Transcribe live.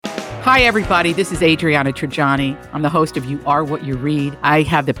Hi, everybody. This is Adriana Trajani. I'm the host of You Are What You Read. I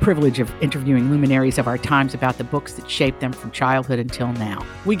have the privilege of interviewing luminaries of our times about the books that shaped them from childhood until now.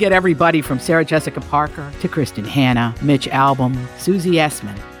 We get everybody from Sarah Jessica Parker to Kristen Hanna, Mitch Albom, Susie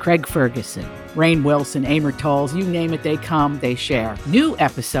Essman, Craig Ferguson, Rainn Wilson, Amor Tolls, you name it, they come, they share. New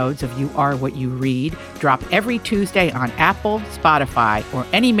episodes of You Are What You Read drop every Tuesday on Apple, Spotify, or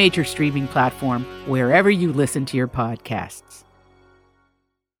any major streaming platform wherever you listen to your podcasts.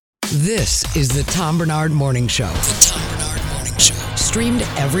 This is the Tom Barnard Morning Show. The Tom Barnard Morning Show. Streamed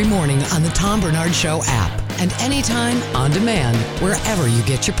every morning on the Tom Barnard Show app and anytime on demand wherever you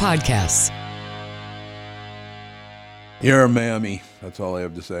get your podcasts. You're a mammy. That's all I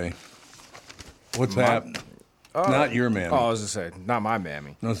have to say. What's happening? Not your mammy. Oh, I was going to say, not my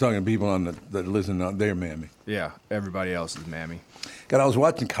mammy. I was talking to people that listen on their mammy. Yeah, everybody else's mammy. God, I was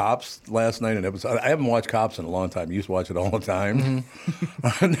watching Cops last night. I haven't watched Cops in a long time. I used to watch it all the time.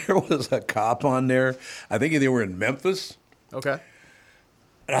 Mm-hmm. And there was a cop on there. I think they were in Memphis. Okay.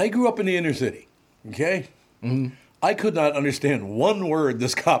 And I grew up in the inner city. Okay? Mm-hmm. I could not understand one word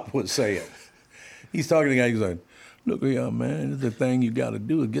this cop was saying. He's talking to the guy. He's like, "Look here, man. This is the thing you got to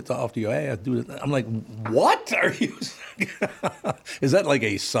do. It gets off to your ass. Do this." I'm like, "What are you saying?" Is that like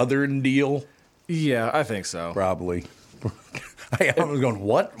a Southern deal? Yeah, I think so. Probably. I was going,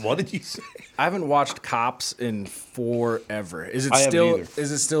 what? What did you say? I haven't watched Cops in forever. Is it I haven't still? either.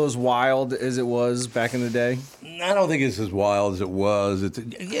 Is it still as wild as it was back in the day? I don't think it's as wild as it was.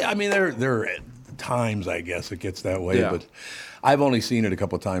 I mean, there are times, I guess, it gets that way, Yeah. but I've only seen it a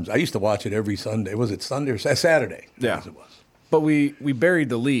couple of times. I used to watch it every Sunday. Was it Sunday or Saturday? Yeah. As it was. But we buried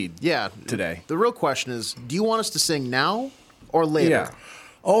the lead. Yeah. Today. The real question is, do you want us to sing now or later? Yeah.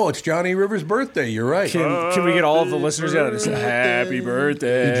 Oh, it's Johnny Rivers' birthday. You're right. Can we get all of the listeners out to say happy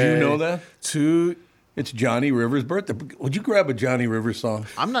birthday? Did you know that? It's Johnny Rivers' birthday. Would you grab a Johnny Rivers song?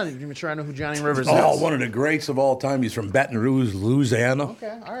 I'm not even sure I know who Johnny Rivers is. Oh, one of the greats of all time. He's from Baton Rouge, Louisiana.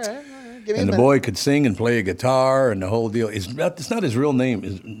 Okay, all right. Give me And a the minute. boy could sing and play a guitar and the whole deal. It's not his real name.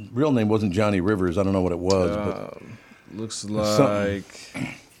 His real name wasn't Johnny Rivers. I don't know what it was. But looks like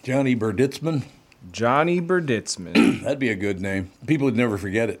Johnny Berditzman. Johnny Berditzman. That'd be a good name. People would never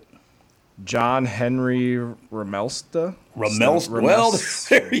forget it. John Henry Ramelsta? Well,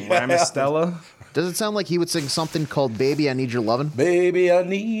 there you have it. Ramestella? Does it sound like he would sing something called Baby, I Need Your Lovin'? Baby, I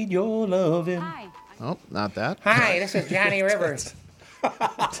need your loving. Hi. Oh, not that. Hi, this is Johnny Rivers.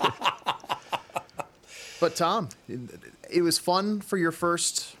 But Tom, it was fun for your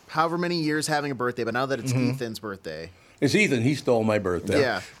first however many years having a birthday, but now that it's Ethan's birthday. It's Ethan. He stole my birthday.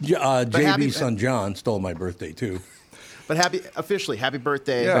 Yeah. JB's son John stole my birthday, too. But officially, happy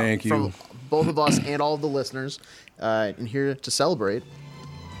birthday Thank you. from both of us and all of the listeners. And here to celebrate.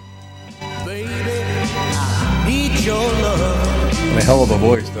 What a hell of a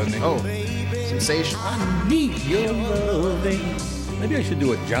voice, doesn't he? Oh, sensation. Need your loving. Maybe I should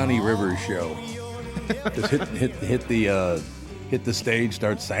do a Johnny Rivers show. Just hit the stage,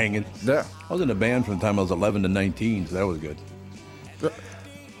 start singing. Yeah. I was in a band from the time I was 11 to 19, so that was good.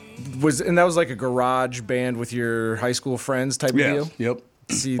 And that was like a garage band with your high school friends type of deal? Yep.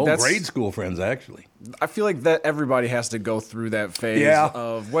 See, grade school friends, actually. I feel like that everybody has to go through that phase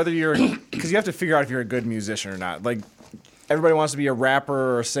of whether you're, because you have to figure out if you're a good musician or not. Like, everybody wants to be a rapper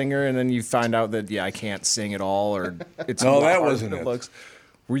or a singer, and then you find out that, I can't sing at all, or it's No, a lot that harder wasn't than it. looks.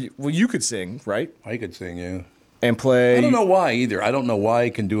 Well, you could sing, right? I could sing, yeah. And play. I don't know why either. I don't know why I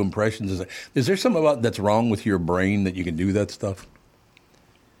can do impressions. Is there something about that's wrong with your brain that you can do that stuff?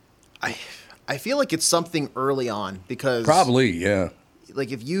 I feel like it's something early on because Probably, yeah.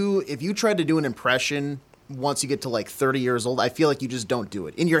 like if you try to do an impression once you get to like 30 years old, I feel like you just don't do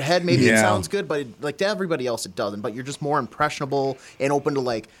it. In your head, maybe it Yeah. sounds good, but like to everybody else, it doesn't. But you're just more impressionable and open to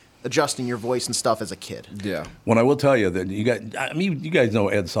like adjusting your voice and stuff as a kid. Yeah. When I will tell you that you guys know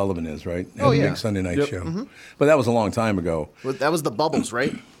Ed Sullivan is, right? Oh, Ed, yeah. Big Sunday night Yep. show. Mm-hmm. But that was a long time ago. Well, that was the Bubbles,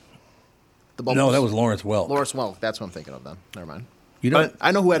 right? The Bubbles. No, that was Lawrence Welk. Lawrence Welk. That's what I'm thinking of then. Never mind. You know, But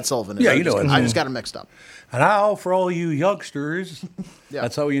I know who Ed Sullivan is. Yeah, you know Ed I Sullivan. just got him mixed up. and now for all you youngsters, Yeah.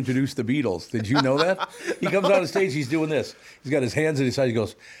 that's how he introduced the Beatles. Did you know that? He comes on the stage, he's doing this. He's got his hands at his side. He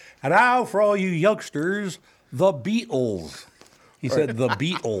goes, and now for all you youngsters, the Beatles. He said the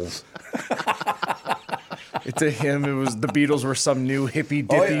Beatles. To him, it was the Beatles were some new hippy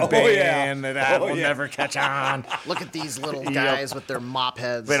dippy yeah. band that will yeah. never catch on. Look at these little guys with their mop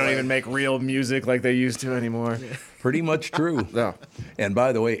heads. They don't like- even make real music like they used to anymore. Pretty much true. Yeah. And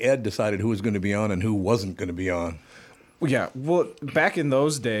by the way, Ed decided who was going to be on and who wasn't going to be on. Yeah, well, back in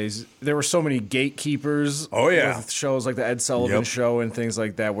those days, there were so many gatekeepers. Oh, yeah. With shows like the Ed Sullivan Yep. Show and things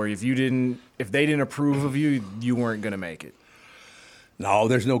like that, where if they didn't approve of you, you weren't gonna make it. No,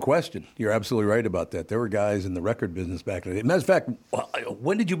 there's no question. You're absolutely right about that. There were guys in the record business back in the day. Matter of fact,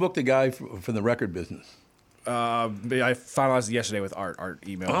 when did you book the guy from the record business? I finalized it yesterday with Art. Art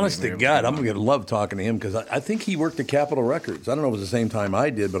emailed me. Honest to God, I'm going to love talking to him because I think he worked at Capitol Records. I don't know if it was the same time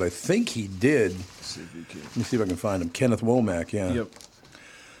I did, but I think he did. Let me see if I can find him. Kenneth Womack, yeah. Yep.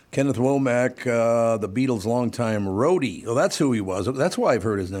 Kenneth Womack, the Beatles' longtime roadie. Well, that's who he was. That's why I've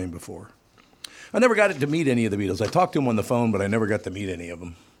heard his name before. I never got to meet any of the Beatles. I talked to him on the phone, but I never got to meet any of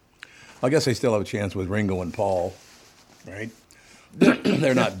them. I guess I still have a chance with Ringo and Paul, right?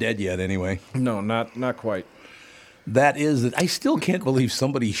 They're not dead yet anyway. No, not quite. That is it. I still can't believe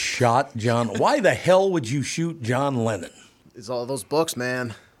somebody shot John. Why the hell would you shoot John Lennon? It's all those books,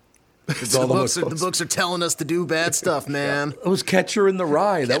 man. The books are telling us to do bad stuff, man. It was Catcher in the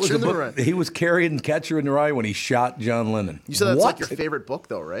Rye. That was Catcher the in the book. Rye. He was carrying Catcher in the Rye when he shot John Lennon. You said that's What? like your favorite book,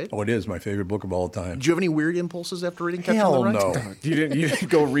 though, right? Oh, it is my favorite book of all time. Did you have any weird impulses after reading Catcher Hell in the Rye? no. You didn't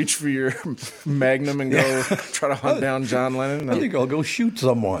go reach for your Magnum and go try to hunt down John Lennon? I think I'll go shoot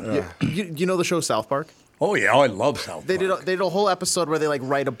someone. You know the show South Park? Oh, yeah. I love South Park. They did a whole episode where they like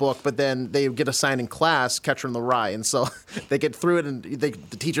write a book, but then they get assigned in class Catcher in the Rye, and so they get through it, and the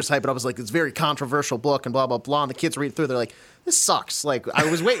teachers hype it up as like it's a very controversial book and blah blah blah. And the kids read through, they're like, "This sucks." Like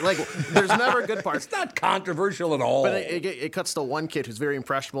I was waiting, like there's never good parts. It's not controversial at all. But it cuts to one kid who's very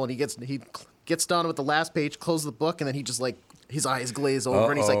impressionable, and he gets done with the last page, closes the book, and then he just like his eyes glaze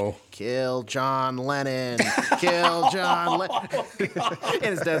over, and he's like, "Kill John Lennon, kill John Lennon." And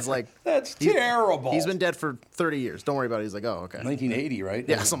his dad's like, That's terrible. He's been dead for 30 years. Don't worry about it. He's like, "Oh, okay." 1980, right?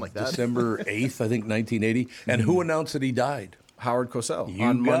 Yeah, something like that. December 8th, I think, 1980. And who announced that he died? Howard Cosell.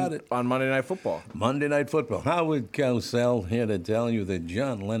 You got it. On Monday Night Football. Monday Night Football. Howard Cosell here to tell you that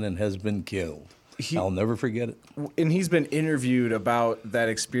John Lennon has been killed. I'll never forget it. And he's been interviewed about that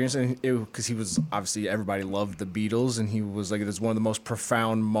experience, and because he was obviously everybody loved the Beatles, and he was like, it's one of the most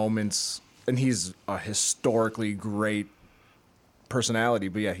profound moments. And he's a historically great personality,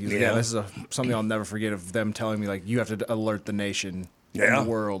 but yeah, this is something I'll never forget of them telling me like you have to alert the nation and the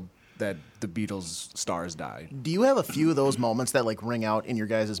world that the Beatles stars died. Do you have a few of those moments that like ring out in your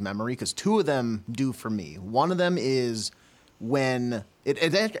guys' memory? Because two of them do for me. One of them is when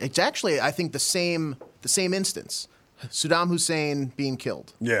it's actually I think the same instance. Saddam Hussein being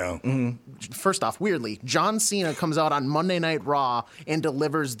killed. Yeah. Mm-hmm. First off, weirdly, John Cena comes out on Monday Night Raw and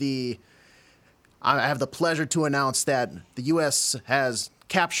delivers I have the pleasure to announce that the U.S. has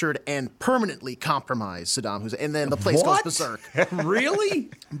captured and permanently compromised Saddam Hussein, and then the place goes berserk.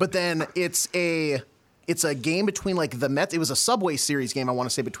 Really? But then it's a game between like the Mets. It was a Subway Series game, I want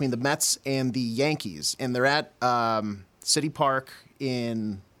to say, between the Mets and the Yankees, and they're at City Park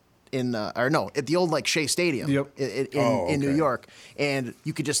at the old like Shea Stadium in New York, and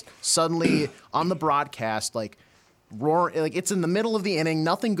you could just suddenly on the broadcast like roar, like it's in the middle of the inning,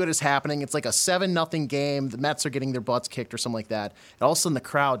 nothing good is happening. It's like a 7-0 game. The Mets are getting their butts kicked or something like that. And all of a sudden the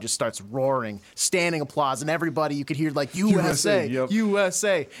crowd just starts roaring, standing applause, and everybody you could hear like USA,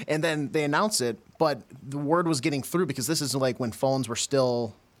 USA, and then they announce it. But the word was getting through because this is like when phones were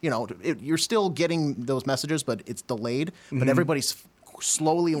still, you're still getting those messages, but it's delayed. Mm-hmm. But everybody's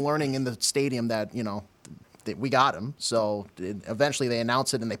slowly learning in the stadium that that we got him. So eventually they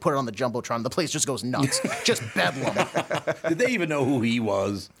announce it and they put it on the Jumbotron. The place just goes nuts. Just bedlam. Did they even know who he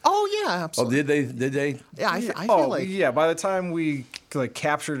was? Oh, yeah, absolutely. Oh, did they? Yeah, I feel like... Yeah, by the time we like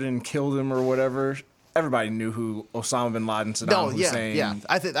captured and killed him or whatever, everybody knew who Osama bin Laden, Saddam Hussein. Yeah.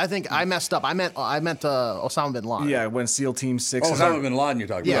 I think I messed up. I meant Osama bin Laden. Yeah, when SEAL Team 6... Osama bin Laden you're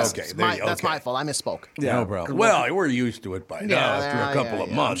talking yes, about. Okay, that's my fault. I misspoke. Yeah, no problem. Well, we're used to it by now after a couple of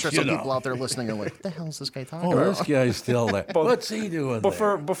months. I'm sure some people out there listening are like, what the hell is this guy talking about? Oh, this guy's still there. What's he doing But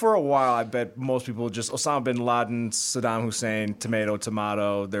for a while, I bet most people just Osama bin Laden, Saddam Hussein,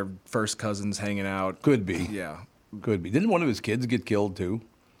 tomato, their first cousins hanging out. Could be. Yeah. Could be. Didn't one of his kids get killed too?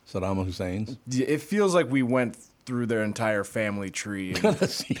 Saddam Hussein's? It feels like we went through their entire family tree and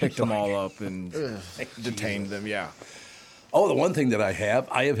picked them all up and detained them, yeah. Oh, the one thing that I have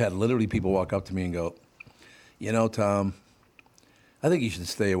had literally people walk up to me and go, Tom, I think you should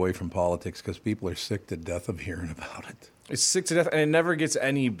stay away from politics because people are sick to death of hearing about it. It's sick to death, and it never gets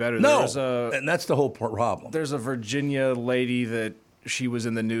any better. No, and that's the whole problem. There's a Virginia lady that she was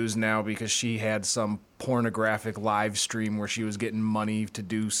in the news now because she had some pornographic live stream where she was getting money to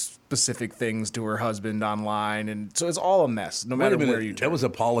do specific things to her husband online, and so it's all a mess. No matter where you turn. That was a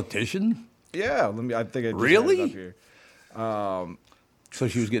politician? Yeah, I think I just really. had it up here. So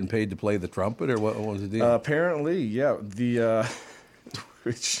she was getting paid to play the trumpet, or what was the deal? Apparently, yeah.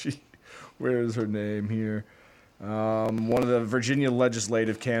 Where is her name here? One of the Virginia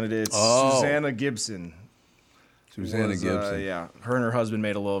legislative candidates, Susanna Gibson. Susanna Gibson. Yeah, her and her husband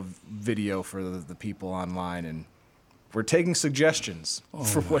made a little video for the people online, and we're taking suggestions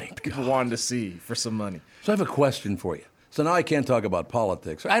for what people wanted to see for some money. So I have a question for you. So now I can't talk about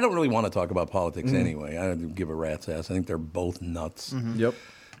politics. I don't really want to talk about politics anyway. I don't give a rat's ass. I think they're both nuts. Yep.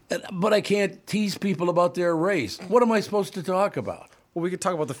 But I can't tease people about their race. What am I supposed to talk about? Well, we could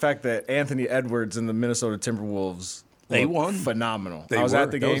talk about the fact that Anthony Edwards and the Minnesota Timberwolves They won. Phenomenal. They I was were.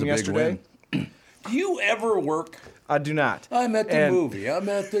 at the That was game a big yesterday. win. Do you ever work? I do not. I'm at the movie. I'm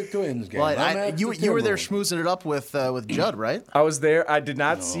at the Twins game. Well, you were there schmoozing it up with Judd, right? I was there. I did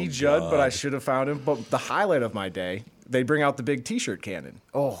not see Judd, but I should have found him. But the highlight of my day, they bring out the big T-shirt cannon.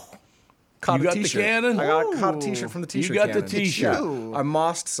 Oh. You got the cannon? I caught a T-shirt from the T-shirt You got cannon. the T-shirt. I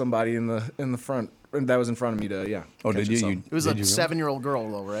mossed somebody in the front. And that was in front of me to, Oh, did you? It was a 7-year-old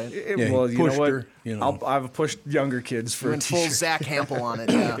girl, though, right? Well, you know pushed what? her, you know. I've pushed younger kids for You a went full T-shirt. Zach Hampel on it.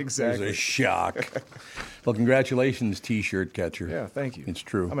 Yeah. It Exactly. was a shock. Well, congratulations, T-shirt catcher. Yeah, thank you. It's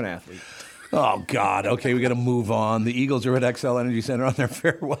true. I'm an athlete. Oh, God. Okay, we got to move on. The Eagles are at XL Energy Center on their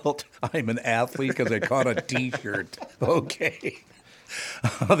farewell. I'm an athlete because I caught a T-shirt. Okay.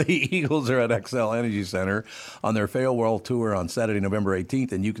 The Eagles are at XL Energy Center on their farewell tour on Saturday, November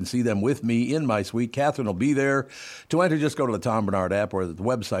 18th, and you can see them with me in my suite. Catherine will be there. To enter, just go to the Tom Barnard app or the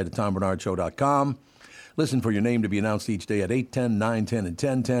website at tombernardshow.com. Listen for your name to be announced each day at 8:10, 9:10, and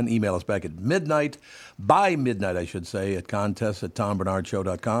 10:10. Email us back at midnight, by midnight, I should say, at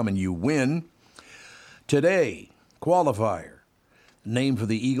contest@tombernardshow.com, and you win. Today, qualifier, name for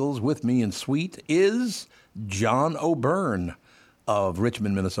the Eagles with me in suite is John O'Byrne of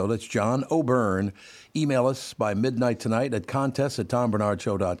Richmond, Minnesota. It's John O'Byrne. Email us by midnight tonight at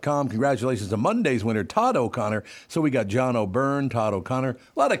contest@tombernardshow.com. Congratulations to Monday's winner, Todd O'Connor. So we got John O'Byrne, Todd O'Connor.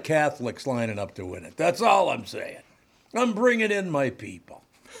 A lot of Catholics lining up to win it. That's all I'm saying. I'm bringing in my people.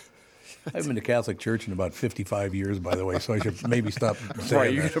 I haven't been to Catholic church in about 55 years, by the way, so I should maybe stop saying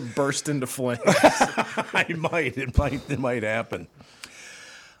Right, you're that. going to burst into flames. I might. It might happen.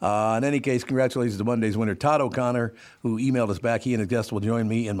 In any case, congratulations to Monday's winner, Todd O'Connor, who emailed us back. He and his guest will join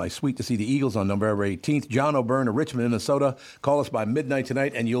me in my suite to see the Eagles on November 18th. John O'Byrne of Richmond, Minnesota. Call us by midnight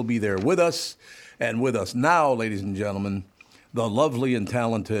tonight, and you'll be there with us. And with us now, ladies and gentlemen, the lovely and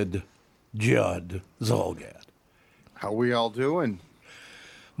talented Judd Zolgad. How we all doing?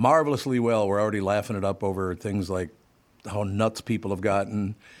 Marvelously well. We're already laughing it up over things like how nuts people have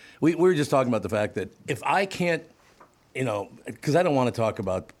gotten. We were just talking about the fact that if I can't, because I don't want to talk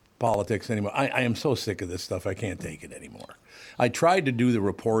about politics anymore. I am so sick of this stuff. I can't take it anymore. I tried to do the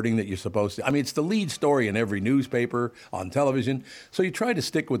reporting that you're supposed to. I mean, it's the lead story in every newspaper, on television. So you try to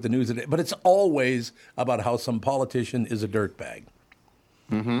stick with the news, but it's always about how some politician is a dirtbag.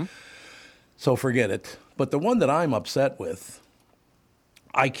 Mm-hmm. So forget it. But the one that I'm upset with,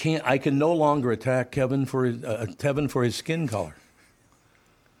 I can no longer attack Tevin for his skin color.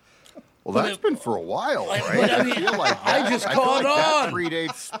 Well, that's been for a while, right? I mean, feel like I just caught that on.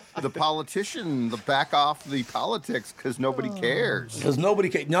 predates the politician, the back off the politics because nobody cares. Because nobody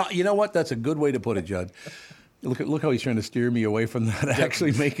cares. No, you know what? That's a good way to put it, Judd. Look how he's trying to steer me away from that,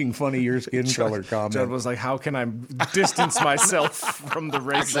 actually making fun of your skin color comment. Judd was like, how can I distance myself from the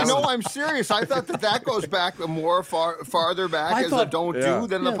racism? No, I'm serious. I thought that goes back farther back I as thought- a don't do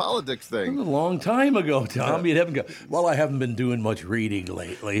than the politics It was thing. a long time ago, Tom. You haven't well, I haven't been doing much reading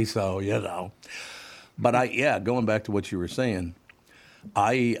lately, so But going back to what you were saying,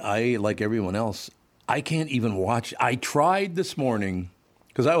 I like everyone else, I can't even watch. I tried this morning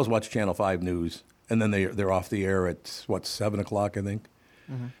because I always watch Channel 5 News, and then they're off the air at 7 o'clock, I think,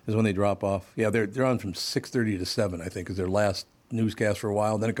 is when they drop off. Yeah, they're on from 6:30 to 7, I think, is their last newscast for a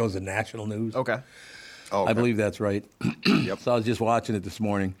while. Then it goes to national news. Okay. Oh, I believe that's right. Yep. So I was just watching it this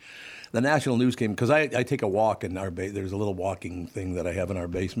morning. The national news came because I take a walk in our there's a little walking thing that I have in our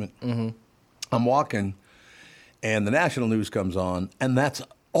basement. Mm-hmm. I'm walking, and the national news comes on, and that's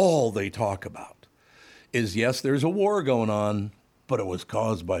all they talk about is, yes, there's a war going on, but it was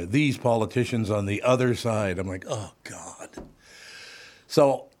caused by these politicians on the other side. I'm like, oh, God.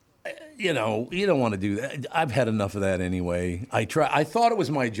 So, you don't want to do that. I've had enough of that anyway. I thought it was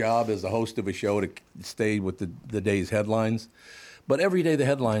my job as the host of a show to stay with the day's headlines. But every day the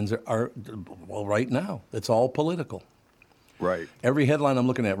headlines are right now, it's all political. Right. Every headline I'm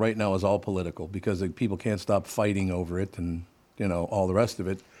looking at right now is all political because people can't stop fighting over it and, all the rest of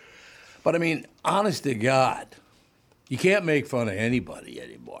it. But, I mean, honest to God, you can't make fun of anybody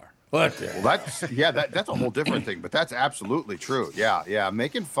anymore. What the Well, that's a whole different thing, but that's absolutely true. Yeah,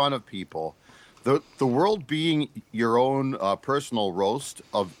 making fun of people, the world being your own personal roast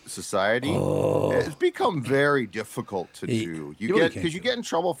of society, it's become very difficult to do. You get in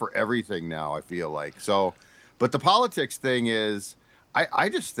trouble for everything now. I feel like so. But the politics thing is, I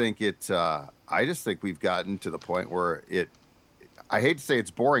just think we've gotten to the point where I hate to say it's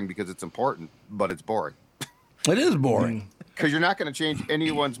boring because it's important, but it's boring. It is boring. Because you're not going to change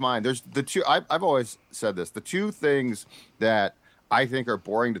anyone's mind. There's the two, I've always said this, the two things that I think are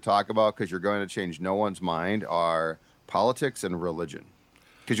boring to talk about because you're going to change no one's mind are politics and religion.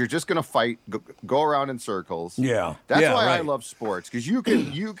 Because you're just going to fight, go around in circles. Yeah. That's why right. I love sports. Because you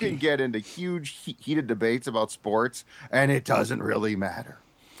can get into huge, heated debates about sports, and it doesn't really matter.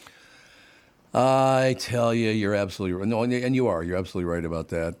 I tell you, you're absolutely right. No, and you're absolutely right about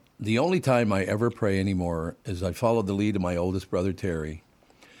that. The only time I ever pray anymore is I followed the lead of my oldest brother, Terry.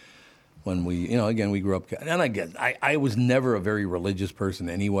 When we grew up, and I was never a very religious person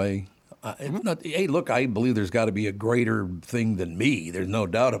anyway. Hey, look, I believe there's got to be a greater thing than me. There's no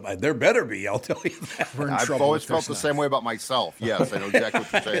doubt about it. There better be, I'll tell you that. I've always felt the same way about myself. Yes, I know exactly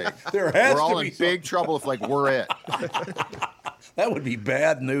what you're saying. We're all in big trouble if, we're it. That would be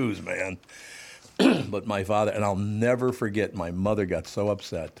bad news, man. But my father, and I'll never forget, my mother got so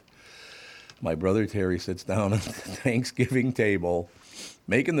upset. My brother Terry sits down at the Thanksgiving table,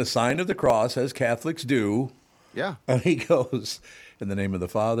 making the sign of the cross, as Catholics do. Yeah. And he goes, in the name of the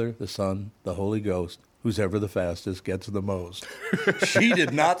Father, the Son, the Holy Ghost, who's ever the fastest gets the most. She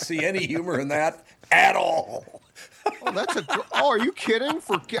did not see any humor in that at all. Are you kidding?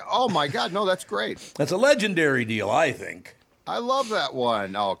 Oh, my God. No, that's great. That's a legendary deal, I think. I love that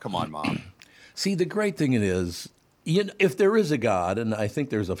one. Oh, come on, Mom. See, the great thing it is, if there is a God, and I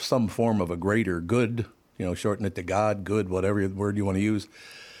think there's some form of a greater good, shorten it to God, good, whatever word you want to use,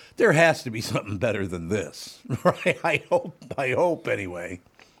 there has to be something better than this, right? I hope anyway.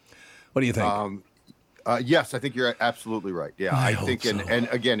 What do you think? Yes, I think you're absolutely right. Yeah, I think, so. and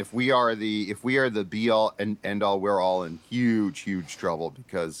again, if we are the be all and end all, we're all in huge trouble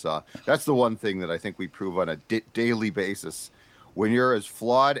because that's the one thing that I think we prove on a daily basis. When you're as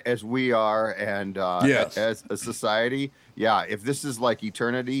flawed as we are, and yes. as a society, yeah, if this is like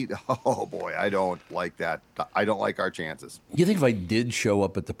eternity, oh boy, I don't like that. I don't like our chances. You think if I did show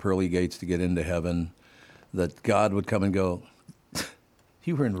up at the pearly gates to get into heaven, that God would come and go,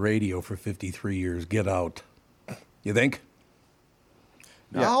 you were in radio for 53 years, get out. You think?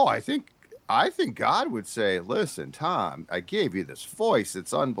 No, I think God would say, listen, Tom, I gave you this voice.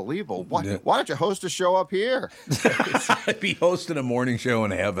 It's unbelievable. Why don't you host a show up here? I'd be hosting a morning show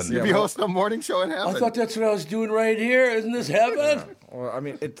in heaven. You'd be hosting a morning show in heaven. I thought that's what I was doing right here. Isn't this heaven? Yeah. Well, I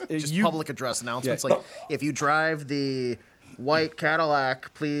mean, just public address announcements. Like, if you drive the white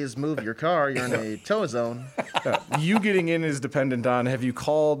Cadillac, please move your car. You're in a tow zone. You getting in is dependent on, have you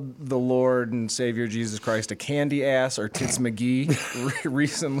called the Lord and Savior Jesus Christ a candy ass or Tits McGee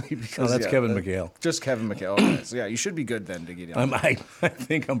recently? Because that's Kevin McHale. Just Kevin McHale. Okay. So, yeah, you should be good then to get in. I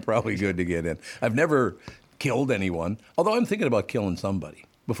think I'm probably good to get in. I've never killed anyone, although I'm thinking about killing somebody.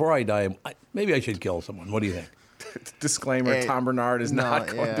 Before I die, maybe I should kill someone. What do you think? Disclaimer, Tom Barnard is not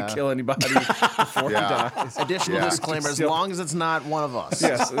going to kill anybody before he dies. Additional disclaimer, as long as it's not one of us.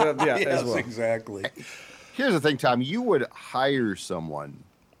 Yes, yes, as well. Exactly. Here's the thing, Tom. You would hire someone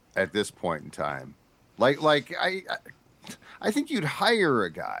at this point in time. I think you'd hire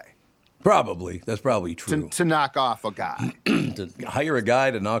a guy. Probably. That's probably true. To knock off a guy. To hire a guy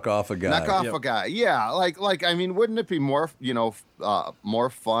to knock off a guy. Knock off a guy. Yeah. I mean, wouldn't it be more, more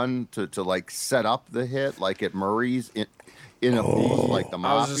fun to set up the hit like at Murray's in a booth like the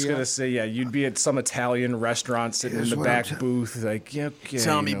Mafia? I was just gonna say, yeah, you'd be at some Italian restaurant sitting in the back booth, like,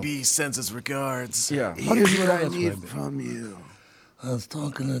 Tommy B sends his regards. Yeah. Here's what I need from you. I was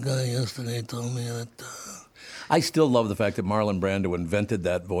talking to a guy yesterday, told me that. I still love the fact that Marlon Brando invented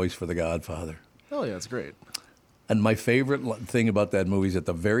that voice for The Godfather. Oh, yeah, it's great. And my favorite thing about that movie is at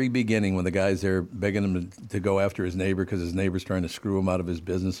the very beginning when the guy's there begging him to go after his neighbor because his neighbor's trying to screw him out of his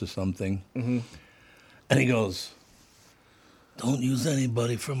business or something. Mm-hmm. And he goes, don't use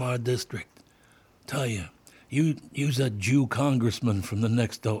anybody from our district. Tell you, use a Jew congressman from the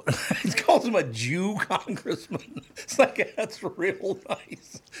next door. He calls him a Jew congressman. It's like, that's real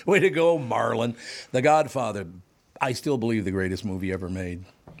nice. Way to go, Marlon. The Godfather, I still believe the greatest movie ever made.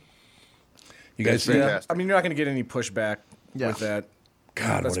 You guys see that? I mean, you're not going to get any pushback with that.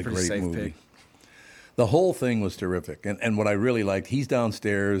 God, that's what a pretty great safe movie. pick. The whole thing was terrific. And what I really liked, he's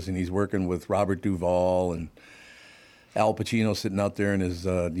downstairs and he's working with Robert Duvall and Al Pacino sitting out there in his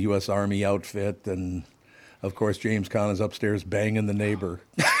U.S. Army outfit. And, of course, James Caan is upstairs banging the neighbor.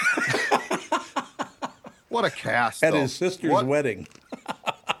 What a cast, At his sister's wedding.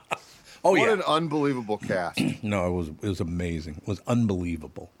 What an unbelievable cast. No, it was amazing. It was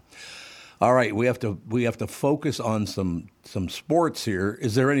unbelievable. All right, we have to focus on some sports here.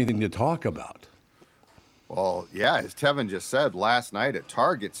 Is there anything to talk about? Well, yeah, as Tevin just said, last night at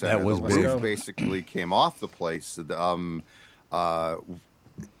Target Center, That was the big. roof basically came off the place.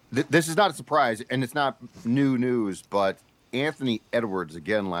 This is not a surprise, and it's not new news, but Anthony Edwards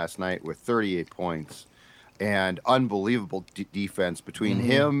again last night with 38 points and unbelievable defense between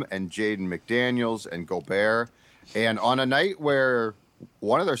him and Jaden McDaniels and Gobert. And on a night where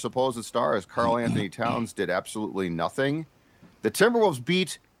one of their supposed stars, Karl Anthony Towns, did absolutely nothing, the Timberwolves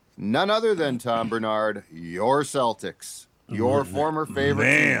beat none other than Tom Bernard, your Celtics, your former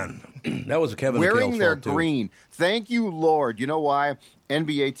favorite team. That was Kevin Wearing McHale's their fault, too. green. Thank you, Lord. You know why?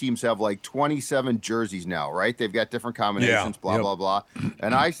 NBA teams have like 27 jerseys now, right? They've got different combinations, blah, blah, blah.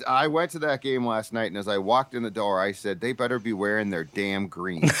 And I went to that game last night, and as I walked in the door, I said, they better be wearing their damn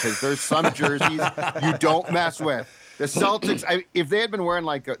green, because there's some jerseys you don't mess with. The Celtics, if they had been wearing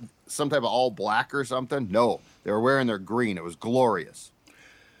like some type of all black or something, no. They were wearing their green. It was glorious.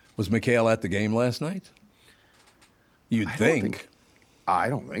 Was McHale at the game last night? You'd think. I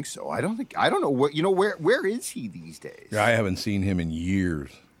don't think so. I don't know what, where is he these days? I haven't seen him in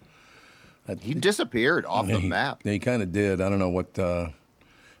years. He disappeared off the map. He kind of did. I don't know what. Well,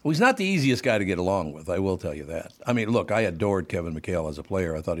 he's not the easiest guy to get along with. I will tell you that. I mean, look, I adored Kevin McHale as a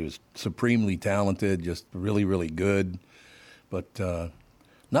player. I thought he was supremely talented, just really, really good, but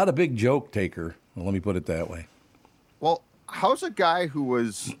not a big joke taker. Well, let me put it that way. Well, how's a guy who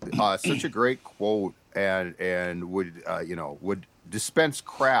was such a great quote and would dispense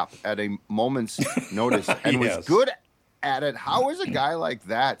crap at a moment's notice and was good at it? How is a guy like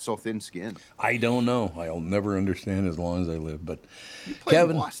that so thin-skinned? I don't know. I'll never understand as long as I live. But He played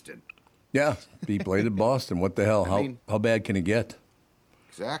Kevin, in Boston. Yeah, he played at Boston. What the hell? How bad can it get?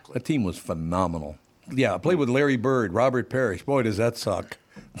 Exactly. That team was phenomenal. Yeah, I played with Larry Bird, Robert Parrish. Boy, does that suck.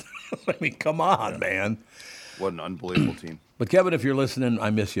 I mean, come on, man. What an unbelievable team. But Kevin, if you're listening, I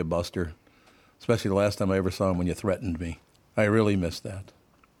miss you, Buster. Especially the last time I ever saw him when you threatened me. I really miss that.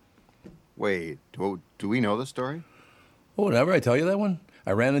 Wait, do we know the story? Oh, whatever. I tell you that one?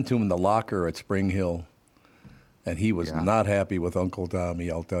 I ran into him in the locker at Spring Hill, and he was not happy with Uncle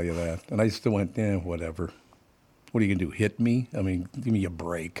Tommy, I'll tell you that. And I still went, whatever. What are you going to do, hit me? I mean, give me a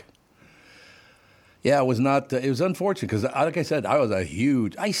break. Yeah, it was not. It was unfortunate because, like I said,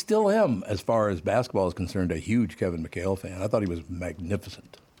 I still am, as far as basketball is concerned, a huge Kevin McHale fan. I thought he was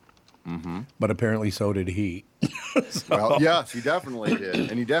magnificent. Mm-hmm. But apparently so did he. Well, yes, he definitely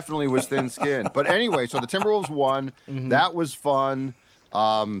did. And he definitely was thin-skinned. But anyway, so the Timberwolves won. Mm-hmm. That was fun.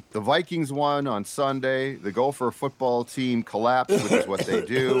 The Vikings won on Sunday. The Gopher football team collapsed, which is what they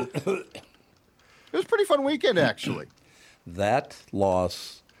do. It was a pretty fun weekend, actually. That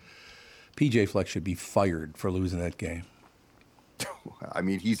loss, P.J. Fleck should be fired for losing that game. I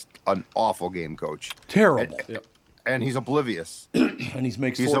mean, he's an awful game coach. Terrible. And he's oblivious. And he's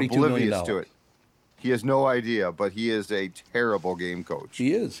 $42 oblivious million. to it. He has no idea, but he is a terrible game coach.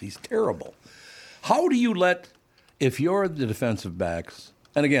 He is. He's terrible. How do you if you're the defensive backs,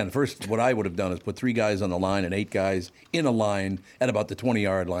 and again, first what I would have done is put 3 guys on the line and 8 guys in a line at about the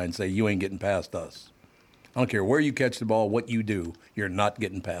 20-yard line and say, you ain't getting past us. I don't care where you catch the ball, what you do, you're not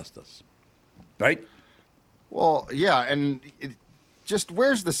getting past us. Right? Well, yeah, and just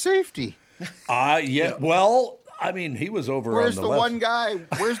where's the safety? Yeah, well, I mean, he was over Where's on the the left. one guy?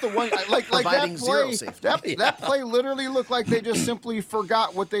 Where's the one guy? Like Providing that zero play. safety. That play literally looked like they just simply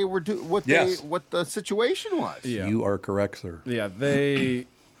forgot what they were doing. What the situation was. Yeah. You are correct, sir. Yeah, they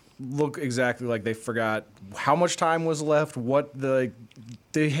look exactly like they forgot how much time was left.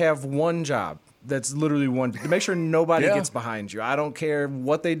 They have one job. That's literally one to make sure nobody gets behind you. I don't care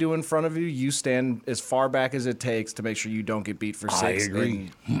what they do in front of you. You stand as far back as it takes to make sure you don't get beat for 6. I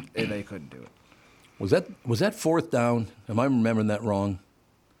agree. And they couldn't do it. Was that 4th down? Am I remembering that wrong?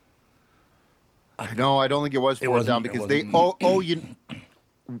 No, I don't think it was fourth down because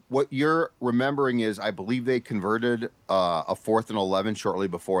what you're remembering is I believe they converted a 4th and 11 shortly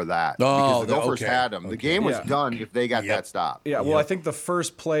before that because the Gophers had them. The game was done if they got that stop. Yeah, well, I think the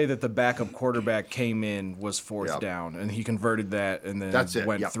first play that the backup quarterback came in was 4th down, and he converted that, and then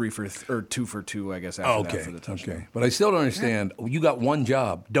went 2 for 2, I guess, after that for the touchdown. Okay, but I still don't understand. You got one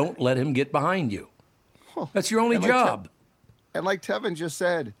job. Don't let him get behind you. That's your only job. And like Tevin just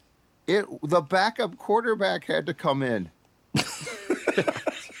said, the backup quarterback had to come in.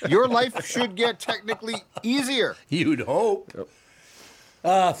 Your life should get technically easier. You'd hope.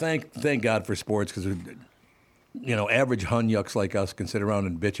 Yep. Thank God for sports because, average hunyucks like us can sit around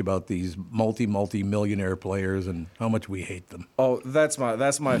and bitch about these multi-millionaire players and how much we hate them. Oh, that's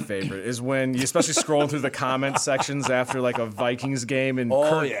my favorite is when you especially scroll through the comment sections after like a Vikings game and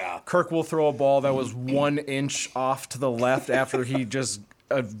Kirk will throw a ball that was 1 inch off to the left after he just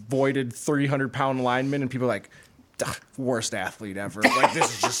avoided 300-pound linemen, and people are like, worst athlete ever. Like,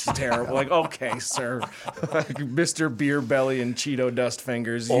 this is just terrible. Like, okay, sir. Like, Mr. Beer Belly and Cheeto Dust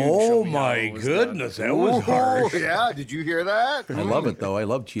Fingers. Oh, my goodness. That was harsh. Yeah, did you hear that? I love it, though. I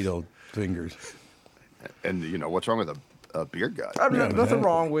love Cheeto fingers. And, what's wrong with a beer gut? I mean, nothing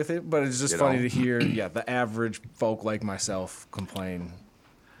wrong with it, but it's just funny to hear, the average folk like myself complain.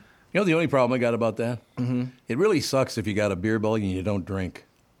 The only problem I got about that? Mm-hmm. It really sucks if you got a beer belly and you don't drink.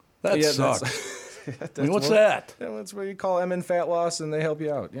 That sucks. What's that? That's what you call MN Fat Loss, and they help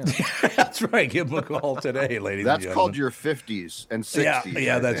you out. Yeah, that's right. Give them a call today, ladies and gentlemen. That's called your 50s and 60s.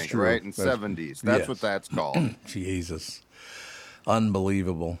 Yeah, that's true. Right, and 70s. That's what that's called. Jesus,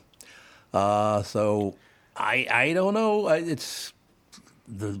 unbelievable. So I don't know. It's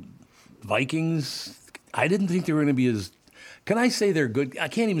the Vikings. I didn't think they were going to be as. Can I say they're good? I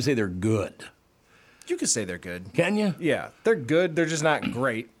can't even say they're good. You can say they're good. Can you? Yeah, they're good. They're just not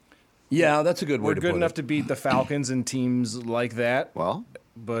great. Yeah, that's a good way to put it. We're good enough to beat the Falcons and teams like that. Well,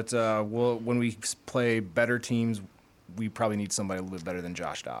 but when we play better teams, we probably need somebody a little bit better than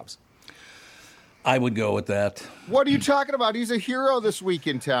Josh Dobbs. I would go with that. What are you talking about? He's a hero this week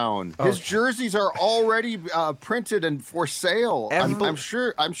in town. His jerseys are already printed and for sale. I'm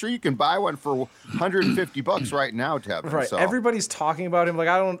sure you can buy one for $150 right now, Tevin. Right. So. Everybody's talking about him. Like,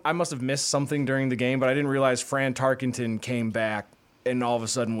 I must have missed something during the game, but I didn't realize Fran Tarkenton came back and all of a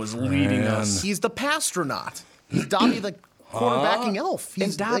sudden was leading us. He's the Pastronaut. He's Dobby the quarterbacking elf.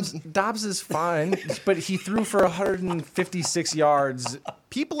 And Dobbs is fine, but he threw for 156 yards.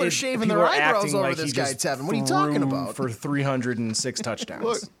 People are shaving their eyebrows over this guy, Tevin. What are you talking about? For 306 touchdowns.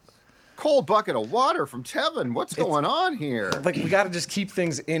 Look, cold bucket of water from Tevin. What's going on here? Like, we got to just keep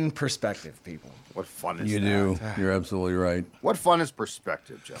things in perspective, people. What fun is that? You do. You're absolutely right. What fun is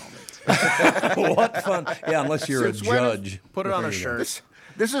perspective, gentlemen? What fun? Yeah, unless you're a judge. Put it on a shirt.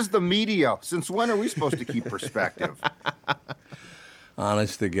 This is the media. Since when are we supposed to keep perspective?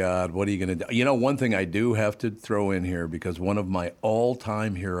 Honest to God, what are you going to do? One thing I do have to throw in here, because one of my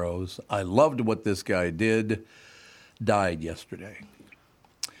all-time heroes, I loved what this guy did, died yesterday.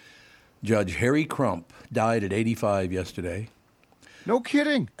 Judge Harry Crump died at 85 yesterday. No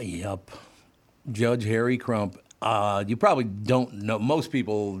kidding. Yep. Judge Harry Crump. You probably don't know. Most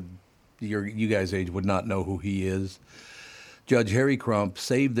people you guys' age would not know who he is. Judge Harry Crump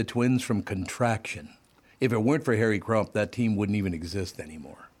saved the Twins from contraction. If it weren't for Harry Crump, that team wouldn't even exist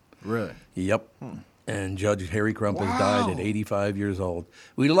anymore. Really? Yep. And Judge Harry Crump has died at 85 years old.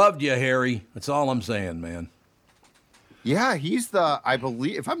 We loved you, Harry. That's all I'm saying, man. Yeah, he's I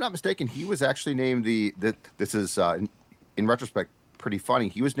believe, if I'm not mistaken, he was actually named this is, in retrospect, pretty funny.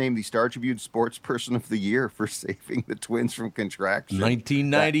 He was named the Star Tribune Sports Person of the Year for saving the Twins from contraction.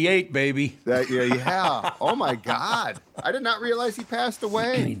 1998, baby. Yeah. Oh, my God. I did not realize he passed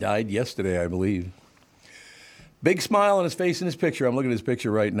away. He died yesterday, I believe. Big smile on his face in his picture. I'm looking at his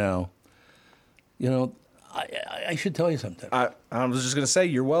picture right now. I should tell you something. I was just going to say,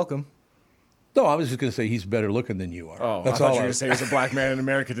 you're welcome. No, I was just going to say he's better looking than you are. Oh, that's all I thought you were going to say he's a black man in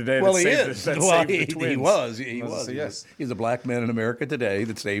America today. Well, he is. He was. He was. Yes. He's a black man in America today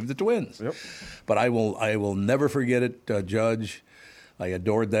that saved the Twins. Yep. But I will never forget it, Judge. I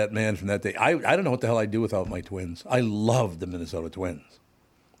adored that man from that day. I don't know what the hell I'd do without my Twins. I loved the Minnesota Twins.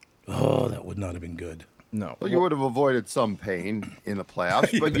 Oh, that would not have been good. No. Well, you would have avoided some pain in the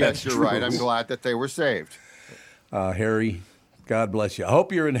playoffs, but yes, you're right. I'm glad that they were saved. Harry, God bless you. I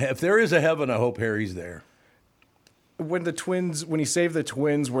hope you're in. If there is a heaven, I hope Harry's there. When he saved the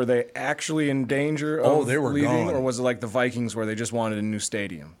Twins, were they actually in danger of they were leaving, gone. or was it like the Vikings where they just wanted a new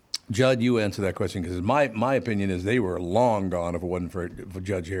stadium? Judd, you answer that question, because my opinion is they were long gone if it wasn't for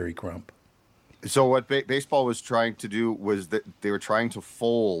Judge Harry Crump. So what baseball was trying to do was that they were trying to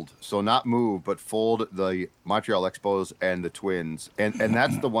fold, so not move, but fold the Montreal Expos and the Twins, and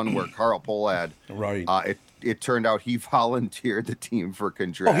that's the one where Carl Pohlad, right? It turned out he volunteered the team for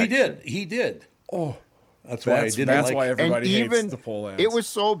contraction. Oh, he did. Oh, that's why I didn't like. That's why everybody hates the Pohlads. It was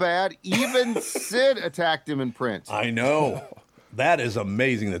so bad, even Sid attacked him in print. I know. That is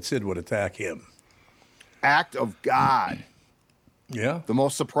amazing that Sid would attack him. Act of God. Yeah. The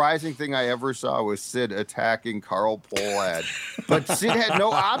most surprising thing I ever saw was Sid attacking Carl Pohlad. But Sid had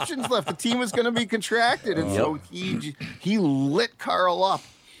no options left. The team was going to be contracted, and so he lit Carl up.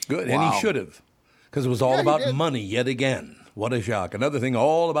 Good, wow. And he should have, because it was all about money yet again. What a shock. Another thing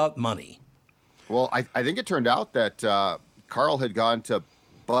all about money. Well, I think it turned out that Carl had gone to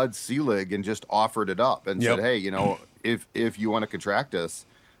Bud Selig and just offered it up and said, hey, if you want to contract us,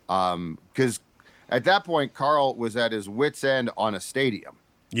 because at that point, Carl was at his wit's end on a stadium.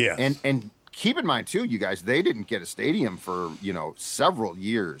 Yeah. And keep in mind too, you guys, they didn't get a stadium for, several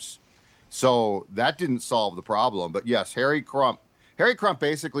years. So that didn't solve the problem. But yes, Harry Crump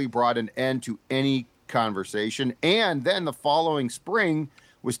basically brought an end to any conversation. And then the following spring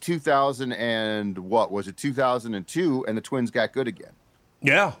was 2002, and the Twins got good again.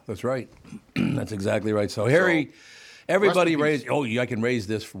 Yeah, that's right. That's exactly right. So Harry, everybody raised. Oh, I can raise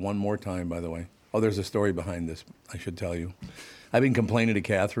this for one more time, by the way. Oh, there's a story behind this. I should tell you. I've been complaining to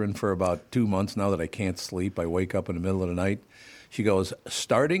Catherine for about 2 months now that I can't sleep. I wake up in the middle of the night. She goes,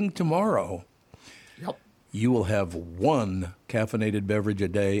 starting tomorrow, you will have one caffeinated beverage a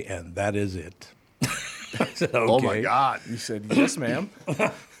day, and that is it. I said, okay. Oh, my God. You said, yes, ma'am.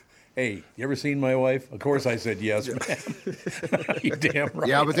 Hey, you ever seen my wife? Of course I said yes, ma'am. You damn right.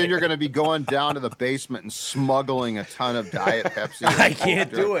 Yeah, but then you're going to be going down to the basement and smuggling a ton of Diet Pepsi. I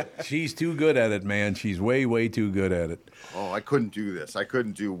can't do it. She's too good at it, man. She's way, way too good at it. Oh, I couldn't do this. I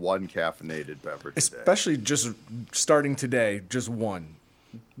couldn't do one caffeinated beverage a day. Especially just starting today, just one.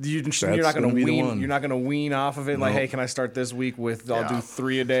 You're not going to wean. You're not going to wean off of it. Like, hey, can I start this week with? I'll do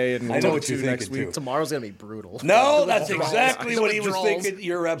 3 a day, and I know what you're 2 next thinking, week. too. Tomorrow's gonna be brutal. No, that's exactly what he was thinking.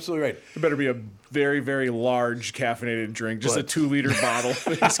 You're absolutely right. It better be a very, very large caffeinated drink, just a 2-liter bottle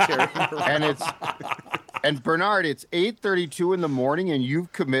that he's carrying around. And Barnard, it's 8:32 in the morning, and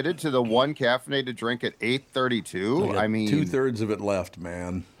you've committed to the one caffeinated drink at 8:32. I mean, 2/3 of it left,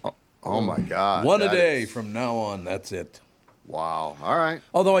 man. Oh my God! One a day from now on. That's it. Wow. All right.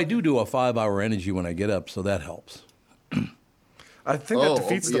 Although I do a 5-hour energy when I get up, so that helps. I think that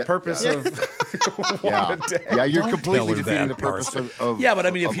defeats the purpose of one a day. Yeah, you're completely tell her defeating that the purpose of Yeah, but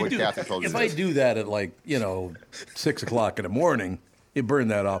I mean, of what Kathy told you if I do that at 6 o'clock in the morning, you burn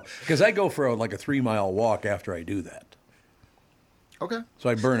that off. Because I go for a 3-mile walk after I do that. Okay. So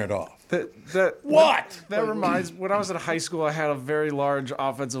I burn it off. That reminds. When I was in high school, I had a very large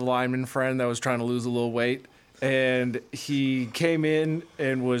offensive lineman friend that was trying to lose a little weight, and he came in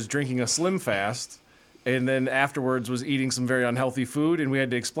and was drinking a Slim Fast, and then afterwards was eating some very unhealthy food, and we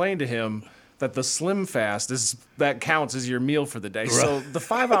had to explain to him that the Slim Fast that counts as your meal for the day. Right. So the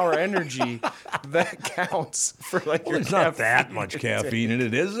 5-hour energy that counts for your. It's not that much caffeine in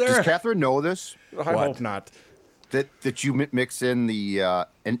it, is there? Does Catherine know this? I hope not. That you mix in the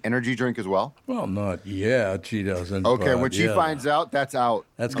an energy drink as well? Well, not yet. She doesn't. Okay, when she finds out, that's out.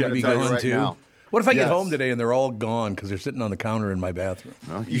 That's going to be gone too. Now. What if I get home today and they're all gone because they're sitting on the counter in my bathroom?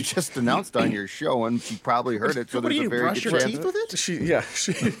 Well, you just announced on your show, and she probably heard it, so there's a very good chance. Teeth with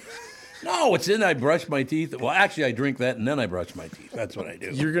it? No, it's in. I brush my teeth. Well, actually, I drink that and then I brush my teeth. That's what I do.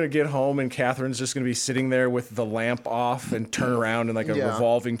 You're going to get home and Catherine's just going to be sitting there with the lamp off and turn around in a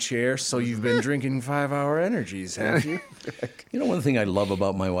revolving chair. So you've been drinking 5-hour energies, have you? You know, one thing I love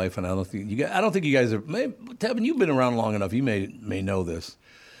about my wife, and I don't think you guys are. Tevin, you've been around long enough. You may know this.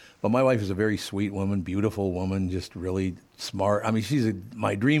 But my wife is a very sweet woman, beautiful woman, just really smart. I mean, she's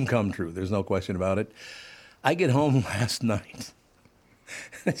my dream come true. There's no question about it. I get home last night.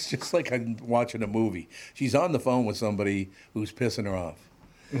 It's just like I'm watching a movie. She's on the phone with somebody who's pissing her off.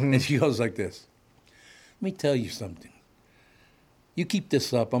 Mm-hmm. And she goes like this. Let me tell you something. You keep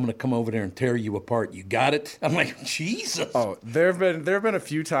this up, I'm going to come over there and tear you apart. You got it? I'm like, Jesus. Oh, there have been a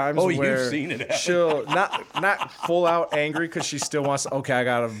few times where you've seen it. She'll not full out angry because she still wants. Okay,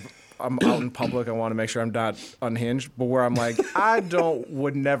 I'm out in public. I want to make sure I'm not unhinged. But where I'm like, I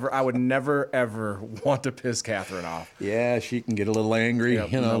would never ever want to piss Catherine off. Yeah, she can get a little angry.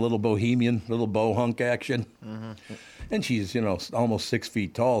 Yep. A little bohemian, little bow hunk action. Mm-hmm. And she's almost 6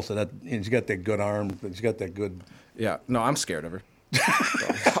 feet tall, so she's got that good arm. She's got that good. Yeah, no, I'm scared of her.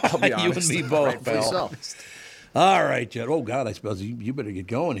 I'll be honest. You and me both, pal. So. All right, Jed. Oh, God, I suppose you better get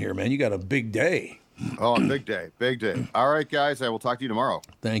going here, man. You got a big day. Oh, big day. Big day. All right, guys. I will talk to you tomorrow.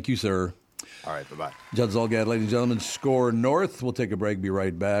 Thank you, sir. All right, bye-bye. Judd Zolgad, ladies and gentlemen, Score North. We'll take a break, be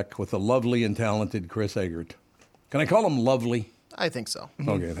right back with the lovely and talented Chris Eggert. Can I call him lovely? I think so.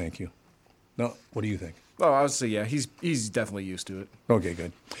 Okay, thank you. No, what do you think? Oh, I would say, yeah, he's definitely used to it. Okay,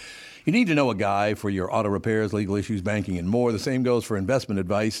 good. You need to know a guy for your auto repairs, legal issues, banking, and more. The same goes for investment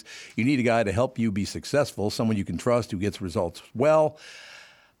advice. You need a guy to help you be successful, someone you can trust who gets results well.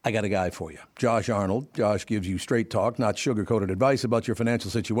 I got a guy for you, Josh Arnold. Josh gives you straight talk, not sugar-coated advice about your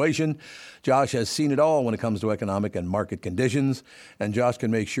financial situation. Josh has seen it all when it comes to economic and market conditions, and Josh can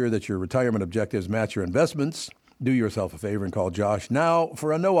make sure that your retirement objectives match your investments. Do yourself a favor and call Josh now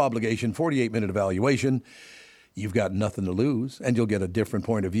for a no-obligation 48-minute evaluation. You've got nothing to lose, and you'll get a different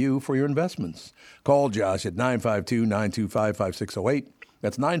point of view for your investments. Call Josh at 952-925-5608.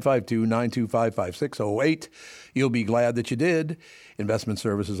 That's 952-925-5608. You'll be glad that you did. Investment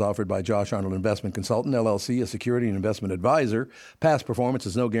services offered by Josh Arnold Investment Consultant, LLC, a security and investment advisor. Past performance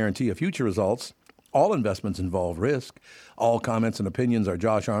is no guarantee of future results. All investments involve risk. All comments and opinions are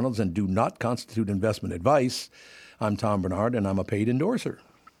Josh Arnold's and do not constitute investment advice. I'm Tom Barnard, and I'm a paid endorser.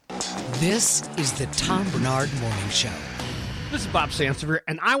 This is the Tom Barnard Morning Show. This is Bob Sansevier,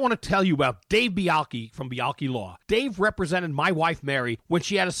 and I want to tell you about Dave Bialke from Bialke Law. Dave represented my wife, Mary, when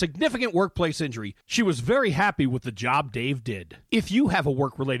she had a significant workplace injury. She was very happy with the job Dave did. If you have a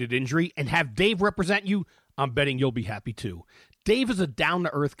work-related injury and have Dave represent you, I'm betting you'll be happy too. Dave is a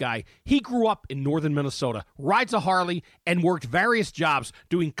down-to-earth guy. He grew up in northern Minnesota, rides a Harley, and worked various jobs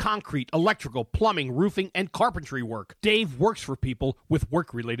doing concrete, electrical, plumbing, roofing, and carpentry work. Dave works for people with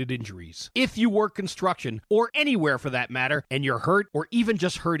work-related injuries. If you work construction, or anywhere for that matter, and you're hurt or even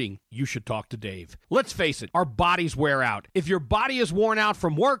just hurting, you should talk to Dave. Let's face it, our bodies wear out. If your body is worn out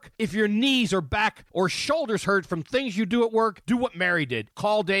from work, if your knees or back or shoulders hurt from things you do at work, do what Mary did.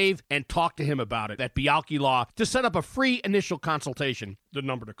 Call Dave and talk to him about it at Bialke Law to set up a free initial consultation. The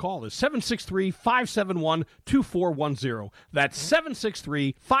number to call is 763-571-2410. That's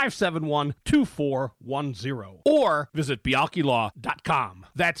 763-571-2410. Or visit bialkelaw.com.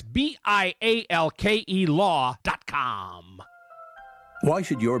 That's BIALKE law.com. Why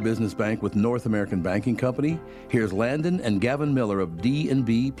should your business bank with North American Banking Company? Here's Landon and Gavin Miller of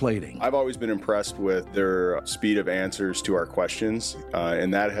D&B Plating. I've always been impressed with their speed of answers to our questions,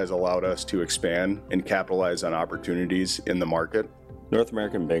 and that has allowed us to expand and capitalize on opportunities in the market. North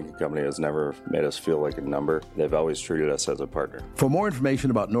American Banking Company has never made us feel like a number. They've always treated us as a partner. For more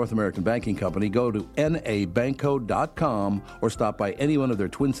information about North American Banking Company, go to nabankco.com or stop by any one of their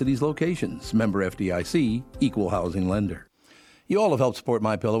Twin Cities locations. Member FDIC, Equal Housing Lender. You all have helped support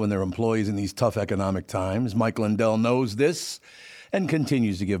MyPillow and their employees in these tough economic times. Mike Lindell knows this and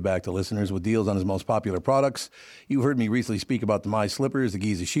continues to give back to listeners with deals on his most popular products. You heard me recently speak about the My Slippers, the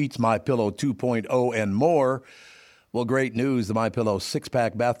Giza Sheets, MyPillow 2.0, and more. Well, great news. The MyPillow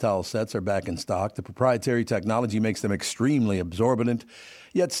 6-pack bath towel sets are back in stock. The proprietary technology makes them extremely absorbent,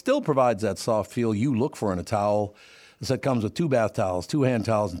 yet still provides that soft feel you look for in a towel. The set comes with 2 bath towels, 2 hand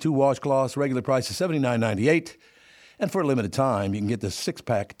towels, and 2 washcloths. Regular price is $79.98. And for a limited time, you can get this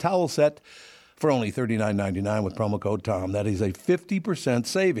 6-pack towel set for only $39.99 with promo code TOM. That is a 50%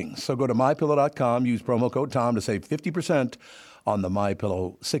 savings. So go to MyPillow.com, use promo code TOM to save 50% on the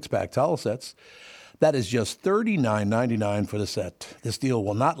MyPillow 6-pack towel sets. That is just $39.99 for the set. This deal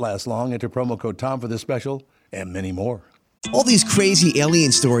will not last long. Enter promo code TOM for this special and many more. All these crazy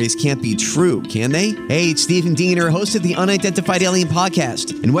alien stories can't be true, can they? Hey, it's Stephen Diener, host of the Unidentified Alien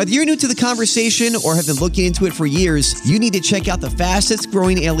Podcast. And whether you're new to the conversation or have been looking into it for years, you need to check out the fastest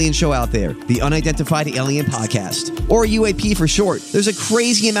growing alien show out there, the Unidentified Alien Podcast, or UAP for short. There's a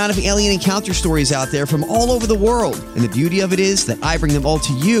crazy amount of alien encounter stories out there from all over the world. And the beauty of it is that I bring them all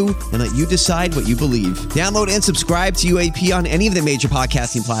to you and let you decide what you believe. Download and subscribe to UAP on any of the major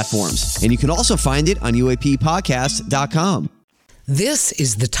podcasting platforms. And you can also find it on UAPpodcast.com. This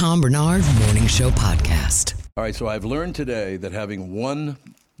is the Tom Barnard Morning Show podcast. All right, so I've learned today that having one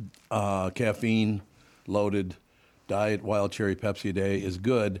caffeine-loaded Diet Wild Cherry Pepsi a day is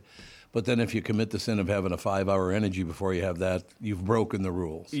good, but then if you commit the sin of having a 5-hour energy before you have that, you've broken the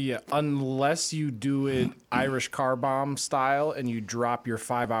rules. Yeah, unless you do it Irish car bomb style and you drop your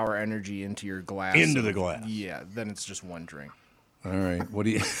 5-hour energy into your glass. Into the glass. Yeah, then it's just one drink. All right. What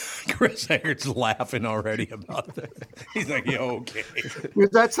do you? Chris Eggers laughing already about that. He's like, "Yeah, okay."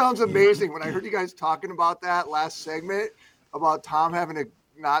 Dude, that sounds amazing. When I heard you guys talking about that last segment about Tom having to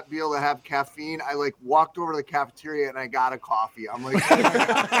not be able to have caffeine, I walked over to the cafeteria and I got a coffee. I'm like,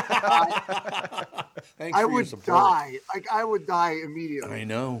 I would die. I would die immediately. I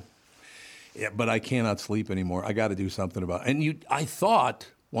know. Yeah, but I cannot sleep anymore. I got to do something about it. And I thought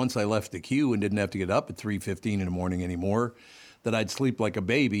once I left the queue and didn't have to get up at 3:15 in the morning anymore, that I'd sleep like a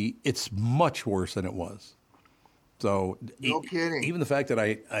baby. It's much worse than it was. So no kidding. Even the fact that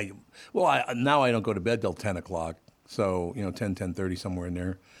now I don't go to bed till 10 o'clock. So, 10:30, somewhere in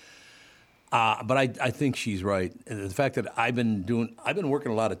there. But I think she's right. The fact that I've been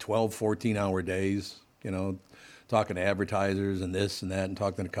working a lot of 12, 14-hour days, talking to advertisers and this and that and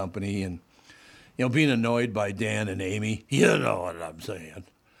talking to the company and, being annoyed by Dan and Amy. You know what I'm saying.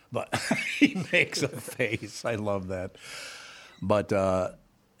 But he makes a face. I love that. But no,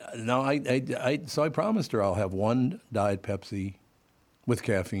 so I promised her I'll have one Diet Pepsi with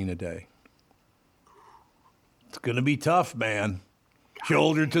caffeine a day. It's going to be tough, man.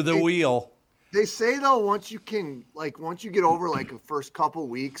 Shoulder to the wheel. They say though, once you get over the first couple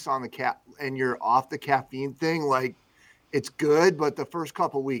weeks on the and you're off the caffeine thing, it's good, but the first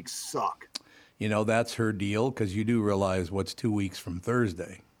couple weeks suck. You know, that's her deal, because you do realize what's 2 weeks from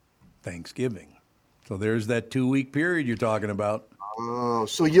Thursday, Thanksgiving. So there's that 2-week period you're talking about. Oh,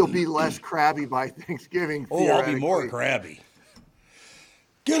 so you'll be less crabby by Thanksgiving. Oh, I'll be more crabby.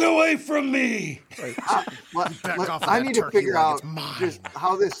 Get away from me! I need to figure out just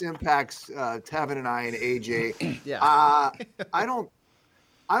how this impacts Tevin and I and AJ. Yeah.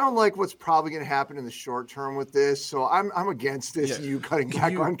 I don't like what's probably going to happen in the short term with this, so I'm against this. Yeah. You cutting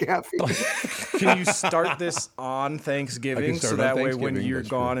back on caffeine. Can you start this on Thanksgiving so that way when you're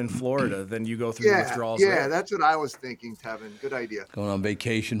gone in Florida, then you go through the withdrawals? Yeah, that's what I was thinking, Tevin. Good idea. Going on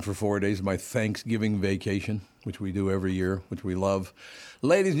vacation for 4 days, my Thanksgiving vacation, which we do every year, which we love.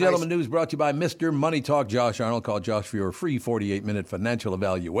 Ladies and gentlemen, news brought to you by Mr. Money Talk. Josh Arnold. Call Josh for your free 48-minute financial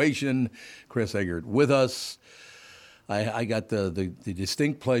evaluation. Chris Eggert with us. I got the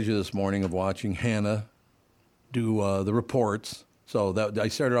distinct pleasure this morning of watching Hannah do the reports. So I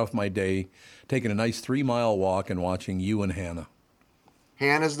started off my day taking a nice 3-mile walk and watching you and Hannah.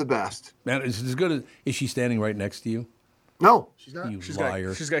 Hannah's the best. Man, is she standing right next to you? No, she's not. You She's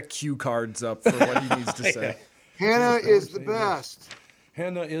liar. she's got cue cards up for what he needs to say. Hannah is the best.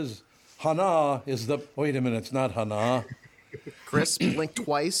 Hannah is the. Wait a minute, it's not Hannah. Chris, blink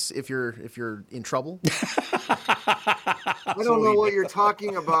twice if you're in trouble. I don't know what you're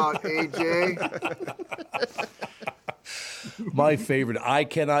talking about, AJ. My favorite. I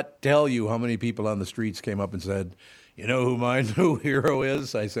cannot tell you how many people on the streets came up and said, "You know who my new hero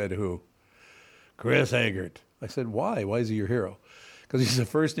is?" I said, "Who?" Chris Eggert. I said, "Why? Why is he your hero?" Because he's the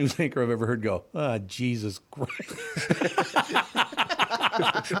first news anchor I've ever heard go, Jesus Christ.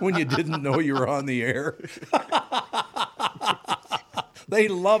 When you didn't know you were on the air. They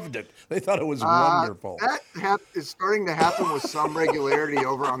loved it. They thought it was wonderful. That is starting to happen with some regularity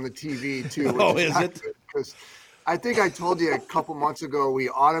over on the TV, too. Oh, is it? Because I think I told you a couple months ago we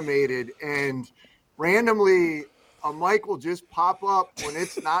automated, and randomly a mic will just pop up when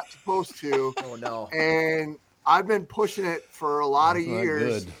it's not supposed to. Oh, no. And I've been pushing it for a lot of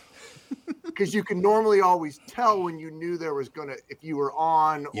years. Because you can normally always tell when you knew there was if you were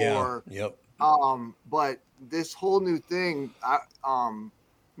on or. Yep. But this whole new thing,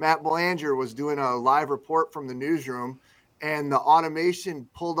 Matt Belanger was doing a live report from the newsroom, and the automation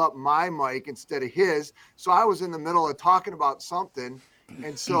pulled up my mic instead of his. So I was in the middle of talking about something,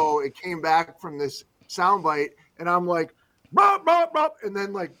 and so it came back from this soundbite, and I'm like, bop, bop, bop, and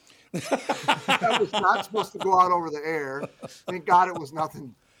then like that was not supposed to go out over the air. Thank God it was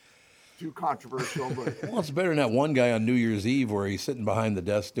nothing too controversial, but well, it's better than that one guy on New Year's Eve where he's sitting behind the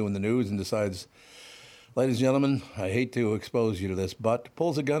desk doing the news and decides, ladies and gentlemen, I hate to expose you to this, but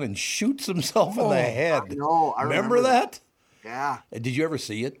pulls a gun and shoots himself in the head. I remember that? Yeah. Did you ever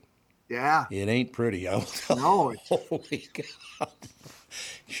see it? Yeah. It ain't pretty. I will tell you. No. Holy God.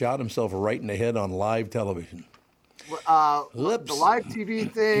 Shot himself right in the head on live television. The live TV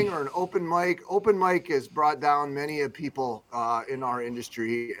thing or an open mic has brought down many of people in our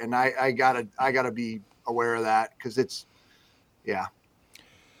industry, and I gotta be aware of that because it's, yeah.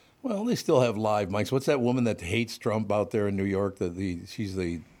 Well, they still have live mics. What's that woman that hates Trump out there in New York? She's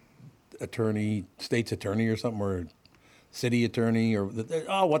the state's attorney or something, or city attorney, or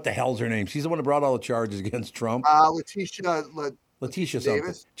what the hell's her name? She's the one that brought all the charges against Trump. Letitia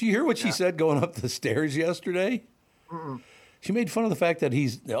something. Did you hear what she said going up the stairs yesterday? Mm-mm. She made fun of the fact that I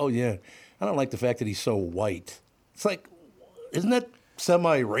don't like the fact that he's so white. It's like, isn't that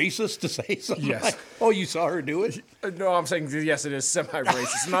semi-racist to say something? Yes. Like, you saw her do it? No, I'm saying, yes, it is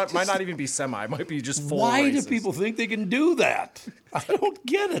semi-racist. Might not even be semi. It might be just full Why racist. do people think they can do that? I don't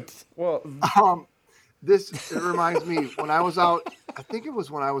get it. Well, it reminds me when I was out, I think it was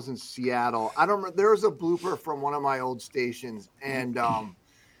when I was in Seattle. I don't remember. There was a blooper from one of my old stations, and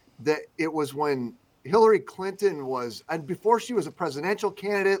that it was when Hillary Clinton was, and before she was a presidential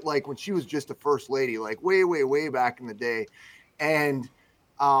candidate, like when she was just a first lady, like way, way, way back in the day. And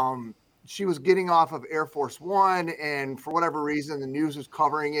she was getting off of Air Force One, and for whatever reason, the news was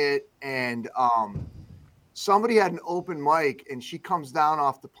covering it. And somebody had an open mic, and she comes down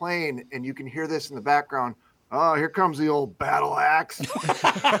off the plane, and you can hear this in the background. Oh, here comes the old battle axe.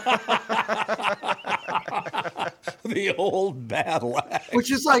 The old battle axe. Which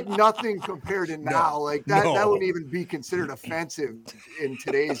is like nothing compared to now. Like that wouldn't even be considered offensive in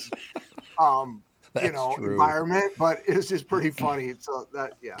today's environment, but it's just pretty funny. So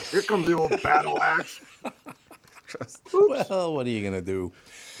here comes the old battle axe. Well, what are you gonna do?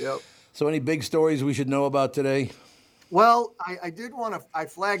 Yep. So any big stories we should know about today? Well, I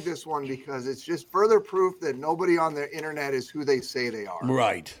flagged this one because it's just further proof that nobody on the internet is who they say they are.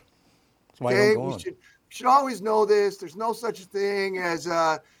 Right. That's why I don't go on. should always know this. There's no such thing as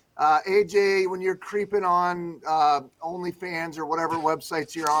AJ when you're creeping on OnlyFans or whatever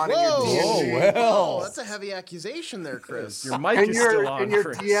websites you're on. Whoa, that's a heavy accusation there, Chris. Your mic is still on, and you're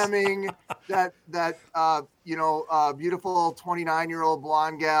Chris. DMing that beautiful 29-year-old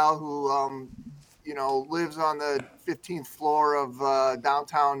blonde gal who lives on the 15th floor of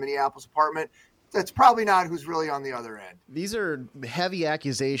downtown Minneapolis apartment. That's probably not who's really on the other end. These are heavy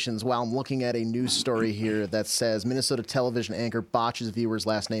accusations while I'm looking at a news story here that says Minnesota television anchor botches viewer's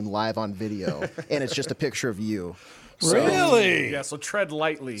last name live on video, and it's just a picture of you. Really? Yeah, so tread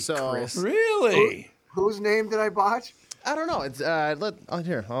lightly, Chris. Really? Whose name did I botch? I don't know. It's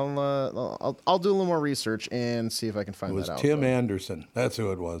here. I'll do a little more research and see if I can find that out. It was Tim Anderson. That's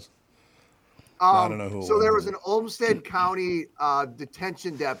who it was. I don't know who. So there was an Olmsted County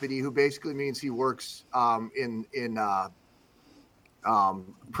detention deputy who basically means he works in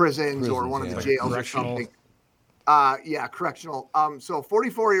prisons or one of the jails or something. Correctional. So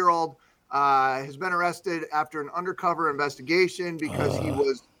 44-year-old has been arrested after an undercover investigation because he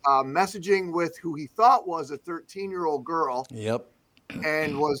was messaging with who he thought was a 13-year-old girl. Yep.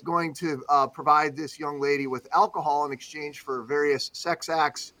 And was going to provide this young lady with alcohol in exchange for various sex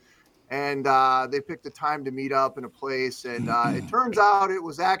acts. And they picked a time to meet up in a place, and it turns out it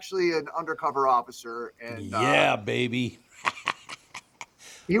was actually an undercover officer. And yeah, baby.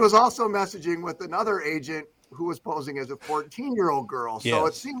 He was also messaging with another agent who was posing as a 14-year-old girl. So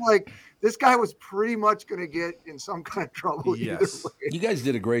it seemed like this guy was pretty much going to get in some kind of trouble either way. You guys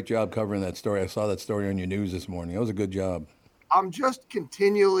did a great job covering that story. I saw that story on your news this morning. That was a good job. I'm just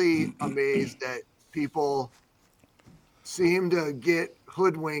continually amazed that people seem to get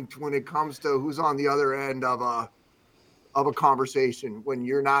hoodwinked when it comes to who's on the other end of a conversation when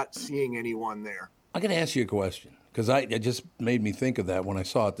you're not seeing anyone there. I got to ask you a question because it just made me think of that when I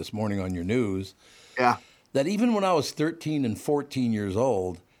saw it this morning on your news. Yeah. That even when I was 13 and 14 years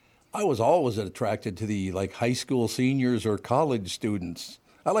old, I was always attracted to the high school seniors or college students.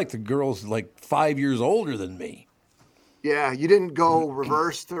 I like the girls 5 years older than me. Yeah, you didn't go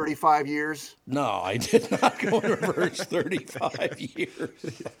reverse 35 years? No, I did not go in reverse 35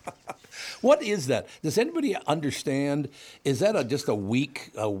 years. What is that? Does anybody understand? Is that just a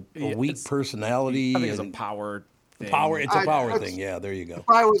weak personality? I think it's a power thing. It's a power thing. Yeah, there you go. If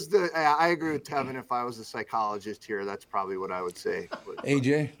I was I agree with Tevin. If I was a psychologist here, that's probably what I would say.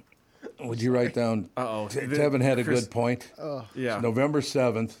 AJ, would you write down? Tevin had a good point. Yeah. It's November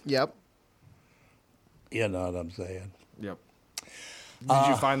 7th. Yep. You know what I'm saying. Yep. Did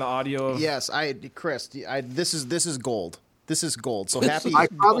you find the audio of? Yes, Chris. This is gold. This is gold. So happy. I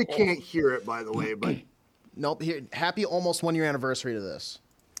probably can't hear it, by the way, but nope. Happy almost 1 year anniversary to this.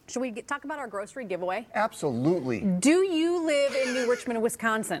 Should we talk about our grocery giveaway? Absolutely. Do you live in New Richmond,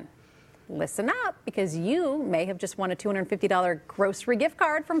 Wisconsin? Listen up, because you may have just won a $250 grocery gift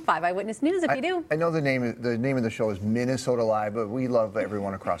card from 5 Eyewitness News if you do. I know the name of the show is Minnesota Live, but we love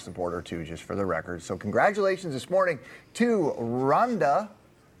everyone across the border too, just for the record. So congratulations this morning to Rhonda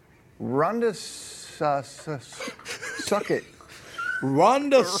Suckett.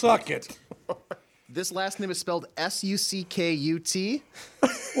 Rhonda Suckett. This last name is spelled S-U-C-K-U-T.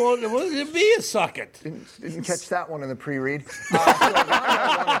 Well, it'd be a Suckett. Didn't catch that one in the pre-read. So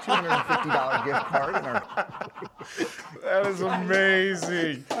Rhonda won a $250 gift card. That is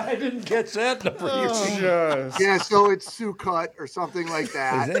amazing. I didn't catch that in the pre-read. Yeah, so it's Sukkot or something like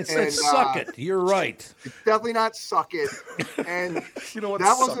that. It's Suckett. You're right. It's definitely not Suckett. And you know what?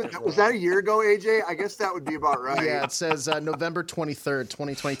 Was that a year ago, AJ? I guess that would be about right. Yeah, it says November 23rd,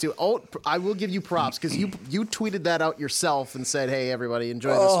 2022. Oh, I will give you props because you tweeted that out yourself and said, "Hey, everybody,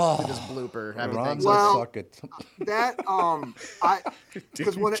 enjoy this blooper." Happy Thanksgiving. Well, that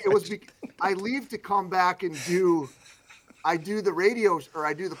because when it was, I leave to come back and I do the radios or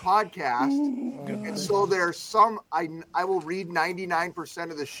I do the podcast, and so there's some I will read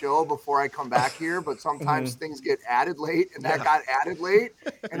 99% of the show before I come back here, but sometimes things get added late, and that got added late,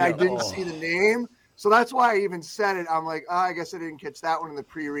 and I didn't see the name. So that's why I even said it. I'm like, I guess I didn't catch that one in the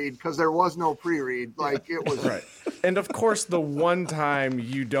pre-read because there was no pre-read. Like it was right. And of course, the one time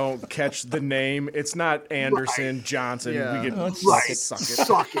you don't catch the name, it's not Anderson, Johnson. Yeah. We get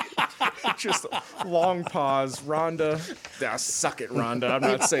suck it. Just a long pause. Rhonda, suck it, Rhonda. I'm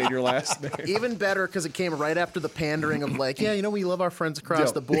not saying your last name. Even better because it came right after the pandering of we love our friends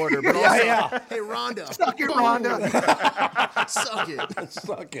across the border, but also, hey, Rhonda, suck it, Rhonda, suck it,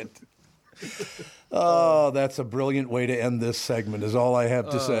 suck it. Oh, that's a brilliant way to end this segment, is all I have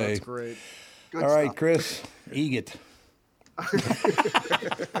to say. That's great. All right, Chris, eat it.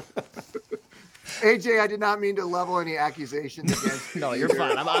 AJ, I did not mean to level any accusations against you. No, you're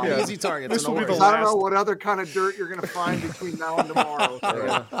fine. I'm an easy target. This will be the I don't know what other kind of dirt you're going to find between now and tomorrow.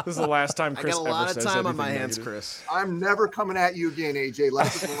 So. This is the last time I Chris got a lot ever of says time on my anything hands, negative. Chris. I'm never coming at you again, AJ.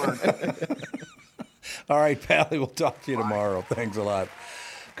 Lesson learned. All right, Pally, we'll talk to you tomorrow. Thanks a lot.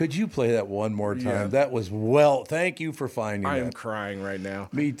 Could you play that one more time? Yeah. That was thank you for finding I that. am crying right now.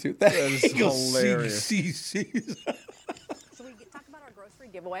 Me too. That is hilarious. Should we talk about our grocery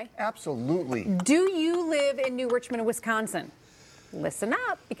giveaway? Absolutely. Do you live in New Richmond, Wisconsin? Listen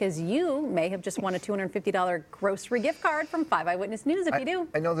up, because you may have just won a $250 grocery gift card from 5 Eyewitness News if you do.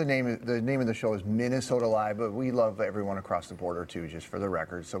 I know the name of the show is Minnesota Live, but we love everyone across the border too, just for the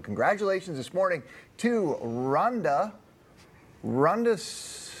record. So congratulations this morning to Rhonda. Rhonda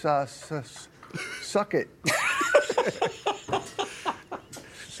suck it.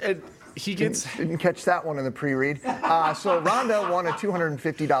 And he gets didn't catch that one in the pre-read. So Rhonda won a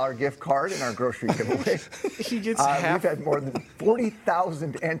 $250 gift card in our grocery giveaway. He gets We've had more than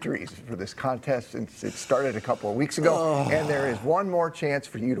 40,000 entries for this contest since it started a couple of weeks ago, and there is one more chance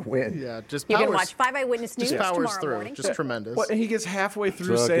for you to win. Yeah, just You can watch 5 Eyewitness News powers tomorrow through. morning. Just tremendous. Well, and he gets halfway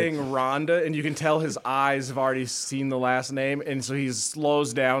through saying Rhonda, and you can tell his eyes have already seen the last name, and so he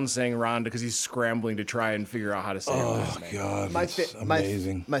slows down saying Rhonda because he's scrambling to try and figure out how to say her last name. God, that's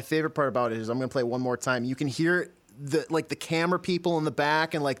amazing. My favorite part about it is I'm going to play one more time. You can hear the camera people in the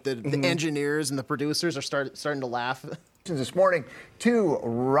back and the engineers and the producers are starting to laugh. This morning to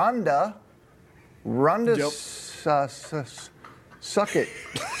Rhonda. Rhonda suck it.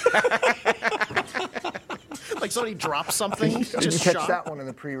 Like somebody dropped something. Didn't catch that one in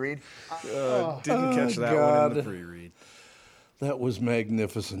the pre-read. Didn't catch that one in the pre-read. That was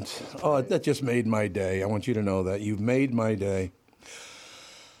magnificent. Oh, that just made my day. I want you to know that. You've made my day.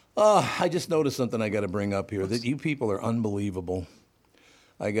 I just noticed something I got to bring up here, that you people are unbelievable.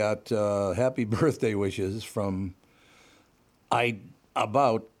 I got happy birthday wishes from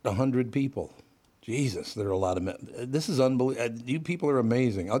about 100 people. Jesus, there are a lot of men. This is unbelievable. You people are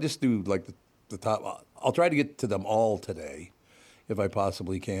amazing. I'll just do like the top. I'll try to get to them all today, if I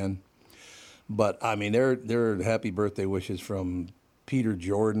possibly can. But I mean, they're happy birthday wishes from Peter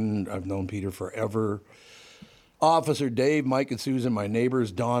Jordan. I've known Peter forever. Officer Dave, Mike and Susan, my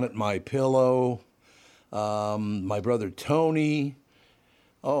neighbors, Dawn at My Pillow, my brother Tony.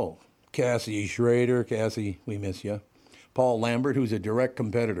 Oh, Cassie Schrader. Cassie, we miss you. Paul Lambert, who's a direct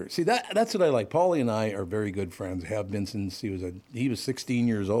competitor. See, that's what I like. Paulie and I are very good friends. Have been since he was 16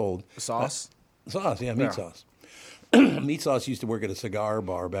 years old. Sauce? Sauce, yeah, Meat Sauce. Meat Sauce used to work at a cigar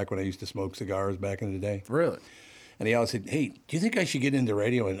bar back when I used to smoke cigars back in the day. Really? And he always said, hey, do you think I should get into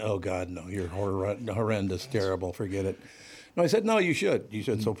radio? And, oh, God, no, you're horrendous, terrible, forget it. No, I said, no, you should. You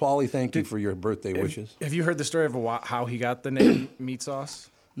should. So, Paulie, thank you for your birthday wishes. Have you heard the story of how he got the name Meat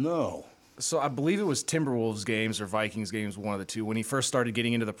Sauce? No. So I believe it was Timberwolves games or Vikings games, one of the two. When he first started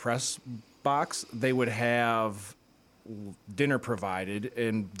getting into the press box, they would have dinner provided,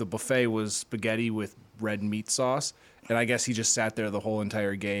 and the buffet was spaghetti with red meat sauce. And I guess he just sat there the whole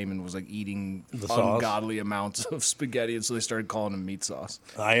entire game and was like eating ungodly amounts of spaghetti, and so they started calling him Meat Sauce.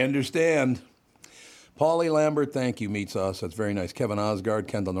 I understand. Paulie Lambert, thank you, Meat Sauce. That's very nice. Kevin Osgard,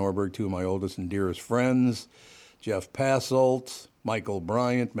 Kendall Norberg, two of my oldest and dearest friends. Jeff Passolt, Michael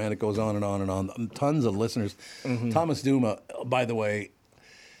Bryant. Man, it goes on and on and on. Tons of listeners. Mm-hmm. Thomas Duma, by the way,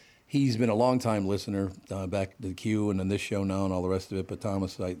 he's been a long-time listener back to the Q and then this show now and all the rest of it. But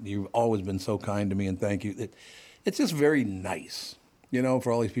Thomas, you've always been so kind to me, and thank you. It's just very nice,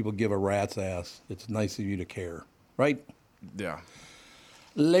 for all these people give a rat's ass. It's nice of you to care, right? Yeah.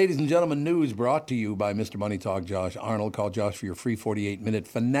 Ladies and gentlemen, news brought to you by Mr. Money Talk, Josh Arnold. Call Josh for your free 48-minute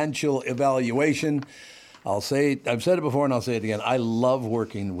financial evaluation. I've said it before and I'll say it again. I love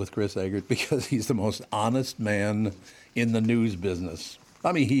working with Chris Eggert because he's the most honest man in the news business.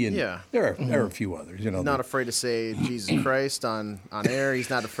 I mean, there are a few others. He's not afraid to say Jesus Christ on air.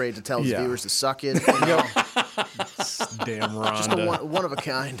 He's not afraid to tell his viewers to suck it. Damn Rhonda. Just one of a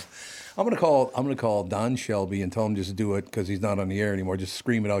kind. I'm gonna call Don Shelby and tell him just do it because he's not on the air anymore. Just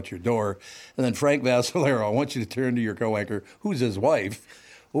scream it out your door. And then Frank Vassalero, I want you to turn to your co-anchor, who's his wife.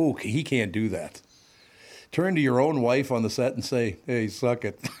 Oh, he can't do that. Turn to your own wife on the set and say, "Hey, suck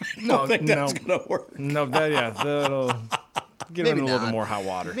it." I don't think that's gonna work. No, that'll get him in a little bit more hot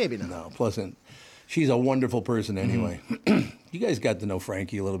water. Maybe not. No, plus, she's a wonderful person anyway. Mm-hmm. You guys got to know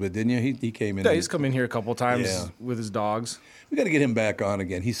Frankie a little bit, didn't you? He came in. Yeah, he's come in here a couple of times with his dogs. We got to get him back on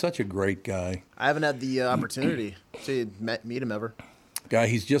again. He's such a great guy. I haven't had the opportunity to meet him ever. Guy,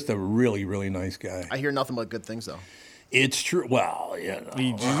 he's just a really, really nice guy. I hear nothing but good things, though. It's true. Well,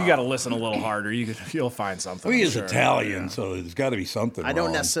 you got to listen a little harder. You'll find something. Well, he is Italian, so there's got to be something I don't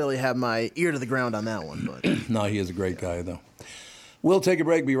wrong. necessarily have my ear to the ground on that one, but No, he is a great guy, though. We'll take a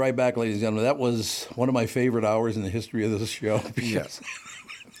break. Be right back, ladies and gentlemen. That was one of my favorite hours in the history of this show because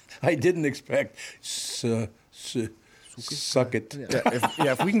I didn't expect suck it.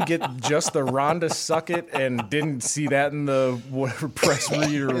 If we can get just the Rhonda suck it and didn't see that in the whatever press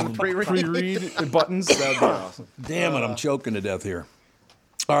read or pre-read buttons, that'd be awesome. Damn it, I'm choking to death here.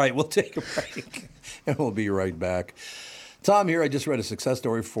 All right, we'll take a break and we'll be right back. Tom here. I just read a success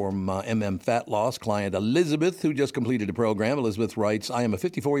story from Fat Loss client Elizabeth, who just completed a program. Elizabeth writes, I am a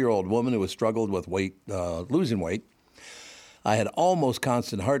 54-year-old woman who has struggled with losing weight. I had almost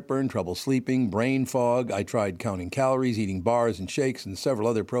constant heartburn, trouble sleeping, brain fog. I tried counting calories, eating bars and shakes, and several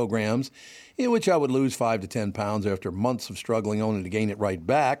other programs in which I would lose 5 to 10 pounds after months of struggling only to gain it right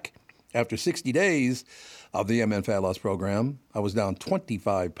back. After 60 days of the MN Fat Loss program, I was down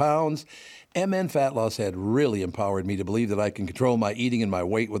 25 pounds. MN Fat Loss had really empowered me to believe that I can control my eating and my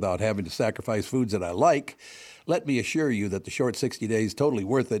weight without having to sacrifice foods that I like. Let me assure you that the short 60 days is totally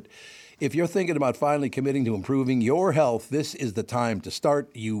worth it. If you're thinking about finally committing to improving your health, this is the time to start.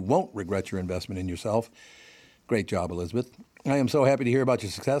 You won't regret your investment in yourself. Great job, Elizabeth. I am so happy to hear about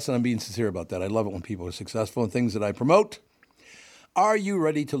your success, and I'm being sincere about that. I love it when people are successful in things that I promote. Are you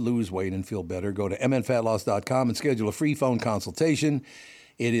ready to lose weight and feel better? Go to mnfatloss.com and schedule a free phone consultation.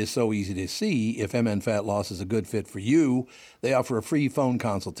 It is so easy to see if MN Fat Loss is a good fit for you. They offer a free phone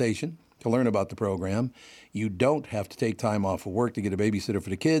consultation to learn about the program. You don't have to take time off of work to get a babysitter for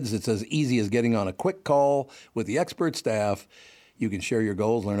the kids. It's as easy as getting on a quick call with the expert staff. You can share your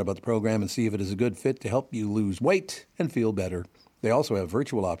goals, learn about the program, and see if it is a good fit to help you lose weight and feel better. They also have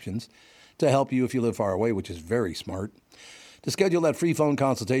virtual options to help you if you live far away, which is very smart. To schedule that free phone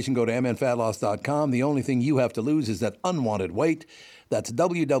consultation, go to mnfatloss.com. The only thing you have to lose is that unwanted weight. That's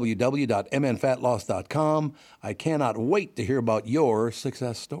www.mnfatloss.com. I cannot wait to hear about your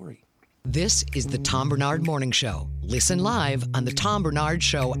success story. This is the Tom Barnard Morning Show. Listen live on the Tom Barnard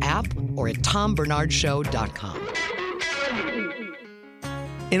Show app or at tombarnardshow.com.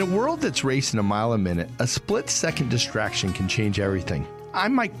 In a world that's racing a mile a minute, a split-second distraction can change everything.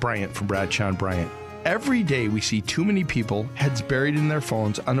 I'm Mike Bryant from Bradshaw & Bryant. Every day we see too many people, heads buried in their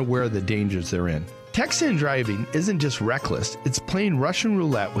phones, unaware of the dangers they're in. Texting and driving isn't just reckless, it's playing Russian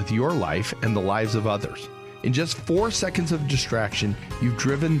roulette with your life and the lives of others. In just 4 seconds of distraction, you've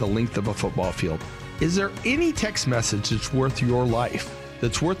driven the length of a football field. Is there any text message that's worth your life,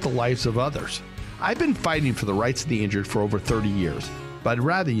 that's worth the lives of others? I've been fighting for the rights of the injured for over 30 years, but I'd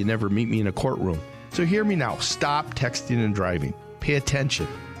rather you never meet me in a courtroom. So hear me now. Stop texting and driving. Pay attention.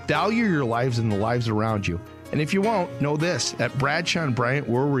 Value your lives and the lives around you. And if you won't, know this. At Bradshaw & Bryant,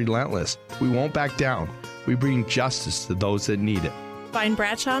 we're relentless. We won't back down. We bring justice to those that need it. Find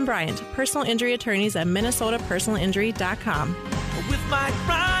Bradshaw & Bryant, personal injury attorneys at minnesotapersonalinjury.com. With Mike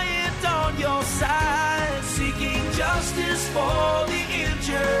Bryant on your side, seeking justice for the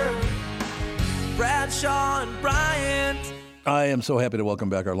injured. Bradshaw & Bryant. I am so happy to welcome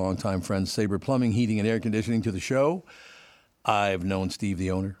back our longtime friend, Sabre Plumbing, Heating, and Air Conditioning to the show. I've known Steve,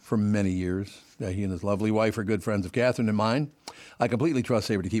 the owner, for many years. He and his lovely wife are good friends of Catherine and mine. I completely trust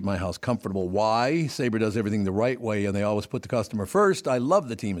Sabre to keep my house comfortable. Why? Sabre does everything the right way, and they always put the customer first. I love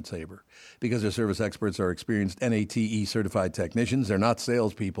the team at Sabre because their service experts are experienced NATE certified technicians. They're not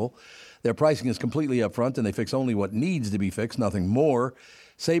salespeople. Their pricing is completely upfront, and they fix only what needs to be fixed, nothing more.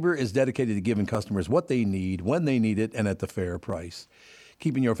 Sabre is dedicated to giving customers what they need, when they need it, and at the fair price.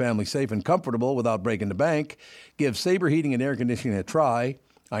 Keeping your family safe and comfortable without breaking the bank. Give Sabre Heating and Air Conditioning a try.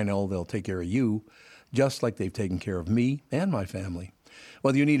 I know they'll take care of you, just like they've taken care of me and my family.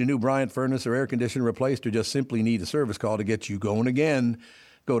 Whether you need a new Bryant furnace or air conditioner replaced or just simply need a service call to get you going again,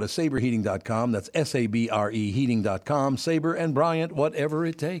 go to saberheating.com. That's SABRE heating.com. Sabre and Bryant, whatever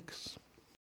it takes.